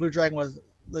never know. Blue Dragon was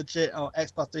legit on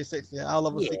Xbox 360. I'll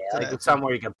love a sequel to that.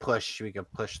 Somewhere we can push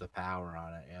the power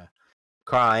on it. Yeah.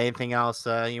 Karl, anything else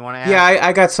you want to add? Yeah,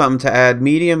 I got something to add.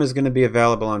 Medium is going to be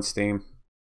available on Steam.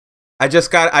 I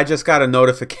just got a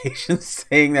notification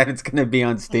saying that it's going to be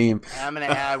on Steam. I'm going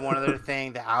to add one other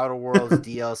thing. The Outer Worlds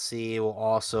DLC will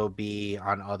also be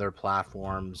on other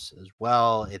platforms as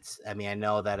well. I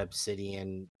know that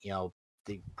Obsidian,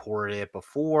 they ported it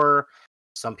before.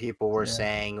 Some people were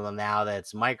saying, well, now that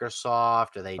it's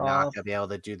Microsoft, are they not going to be able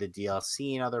to do the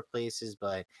DLC in other places?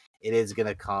 But it is going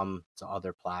to come to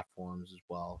other platforms as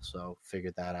well. So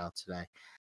figured that out today.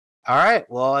 All right.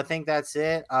 Well, I think that's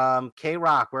it.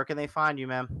 K-Rock, where can they find you,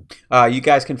 man? You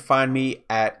guys can find me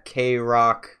at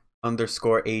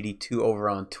KRock_82 over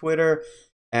on Twitter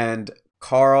and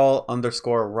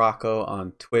Karl_Rocco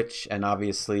on Twitch and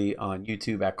obviously on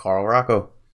YouTube at Karl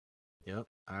Rocco. Yep.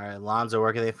 All right. Alonzo,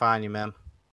 where can they find you, man?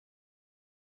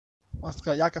 What's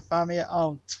good? Y'all can find me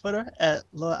on Twitter at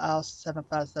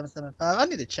LilOwl75775. I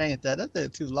need to change that.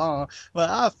 That's too long, but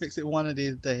I'll fix it one of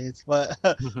these days. But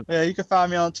yeah, you can find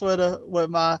me on Twitter with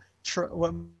my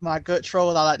good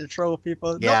troll. I like to troll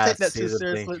people. Don't take that too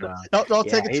seriously. Don't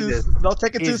take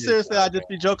it too seriously. I just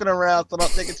be joking around, so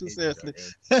don't take it too seriously.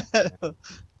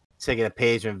 Taking a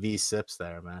page from V Sips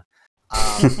there, man.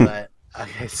 But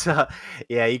okay, so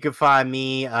yeah, you can find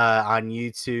me on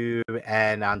YouTube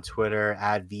and on Twitter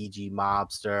at VG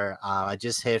Mobster. I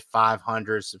just hit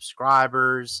 500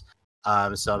 subscribers,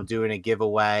 so I'm doing a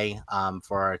giveaway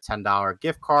for a $10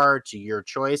 gift card to your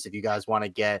choice. If you guys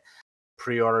want to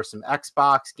pre-order some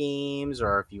Xbox games,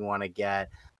 or if you want to get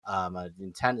a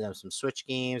Nintendo, some Switch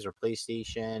games, or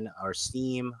PlayStation, or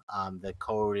Steam, the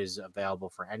code is available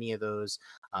for any of those.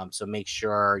 So make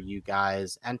sure you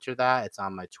guys enter that. It's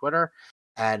on my Twitter.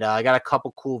 And I got a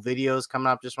couple cool videos coming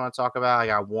up. Just want to talk about. I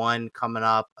got one coming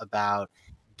up about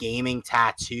gaming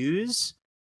tattoos.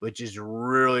 which is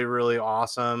really, really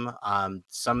awesome.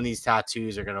 Some of these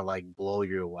tattoos are gonna like blow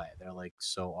you away. They're like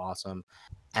so awesome.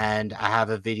 And I have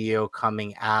a video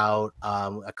coming out,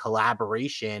 a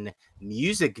collaboration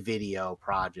music video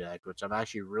project, which I'm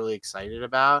actually really excited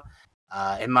about.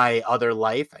 In my other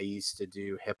life, I used to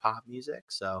do hip hop music,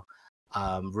 so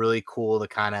really cool to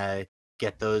kind of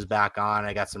get those back on.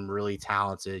 I got some really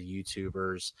talented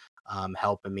YouTubers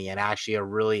helping me, and actually a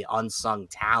really unsung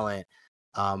talent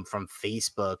from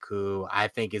Facebook who I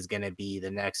think is going to be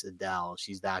the next Adele.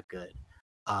 She's that good.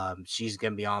 She's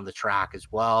going to be on the track as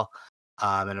well.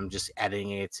 And I'm just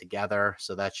editing it together.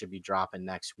 So that should be dropping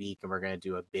next week. And we're going to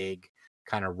do a big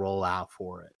kind of rollout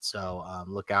for it. So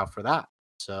look out for that.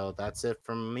 So that's it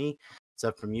from me. It's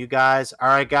up from you guys. All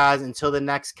right, guys, until the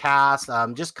next cast,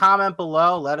 just comment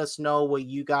below. Let us know what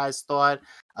you guys thought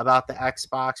about the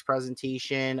Xbox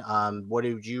presentation. What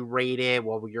did you rate it?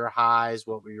 What were your highs?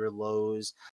 What were your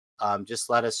lows?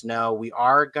 Just let us know. We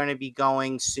are going to be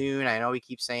going soon. I know we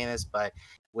keep saying this, but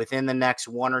within the next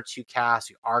 1 or 2 casts,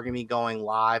 we are going to be going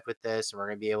live with this, and we're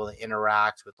going to be able to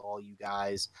interact with all you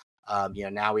guys.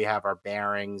 Now we have our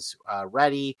bearings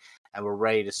ready, and we're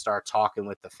ready to start talking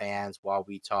with the fans while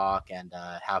we talk and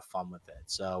have fun with it.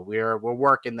 So we're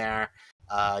working there.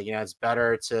 It's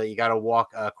better you got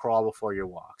to crawl before you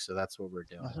walk. So that's what we're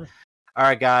doing. All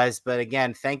right, guys. But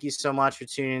again, thank you so much for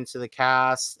tuning into the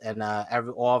cast, and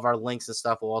all of our links and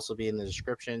stuff will also be in the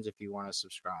descriptions if you want to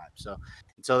subscribe. So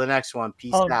until the next one,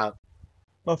 peace out.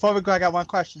 Before we go, I got one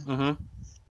question. Mm-hmm.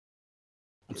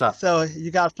 What's up? So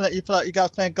you guys playing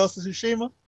Ghost of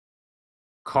Tsushima?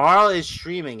 Karl is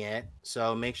streaming it,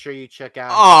 so make sure you check out.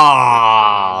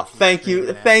 Oh, thank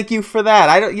you for that.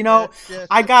 I don't,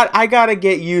 I gotta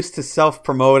get used to self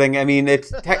promoting. I mean,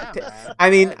 this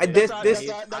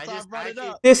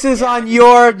is on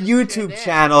your YouTube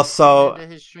channel, so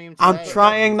I'm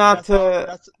trying not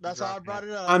to. That's how I brought it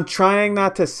up. I'm trying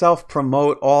not to self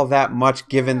promote all that much,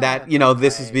 given that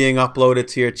this is being uploaded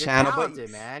to your channel. Talented,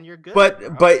 man. You're good,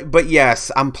 but yes,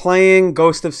 I'm playing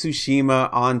Ghost of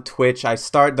Tsushima on Twitch.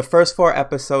 The first 4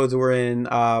 episodes were in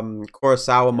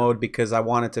Kurosawa mode because I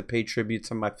wanted to pay tribute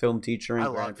to my film teacher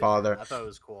and grandfather. I thought it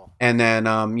was cool. And then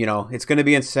it's going to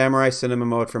be in Samurai Cinema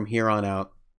mode from here on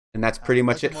out, and that's pretty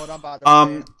much it.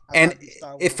 And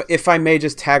if I may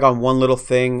just tag on one little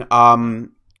thing, I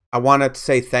wanted to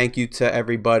say thank you to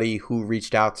everybody who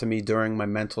reached out to me during my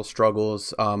mental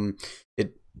struggles. I'm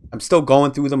still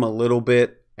going through them a little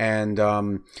bit, and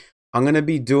I'm going to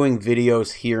be doing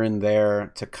videos here and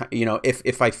there to,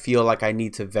 if I feel like I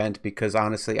need to vent, because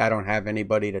honestly, I don't have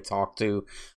anybody to talk to.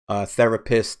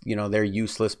 Therapists, they're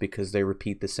useless because they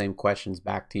repeat the same questions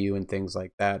back to you and things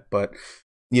like that. But,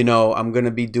 I'm going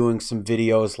to be doing some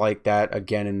videos like that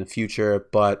again in the future.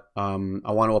 But I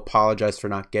want to apologize for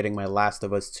not getting my Last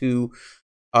of Us 2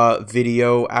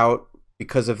 video out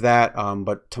because of that.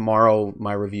 But tomorrow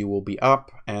my review will be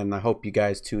up, and I hope you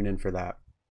guys tune in for that.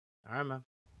 All right, man.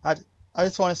 I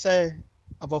just want to say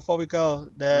before we go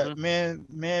that me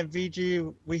and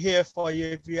VG, we here for you.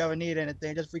 If you ever need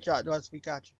anything, just reach out to us. We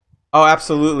got you. Oh,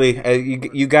 absolutely.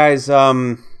 You guys,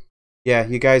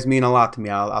 you guys mean a lot to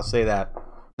me. I'll say that.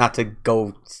 Not to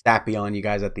go sappy on you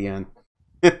guys at the end.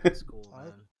 That's cool,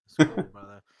 man. That's cool,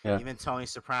 brother. Yeah. Even Tony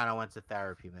Soprano went to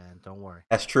therapy, man. Don't worry.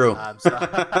 That's true. All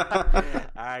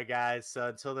right, guys. So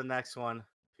until the next one,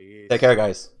 peace. Take care,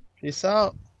 guys. Peace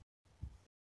out.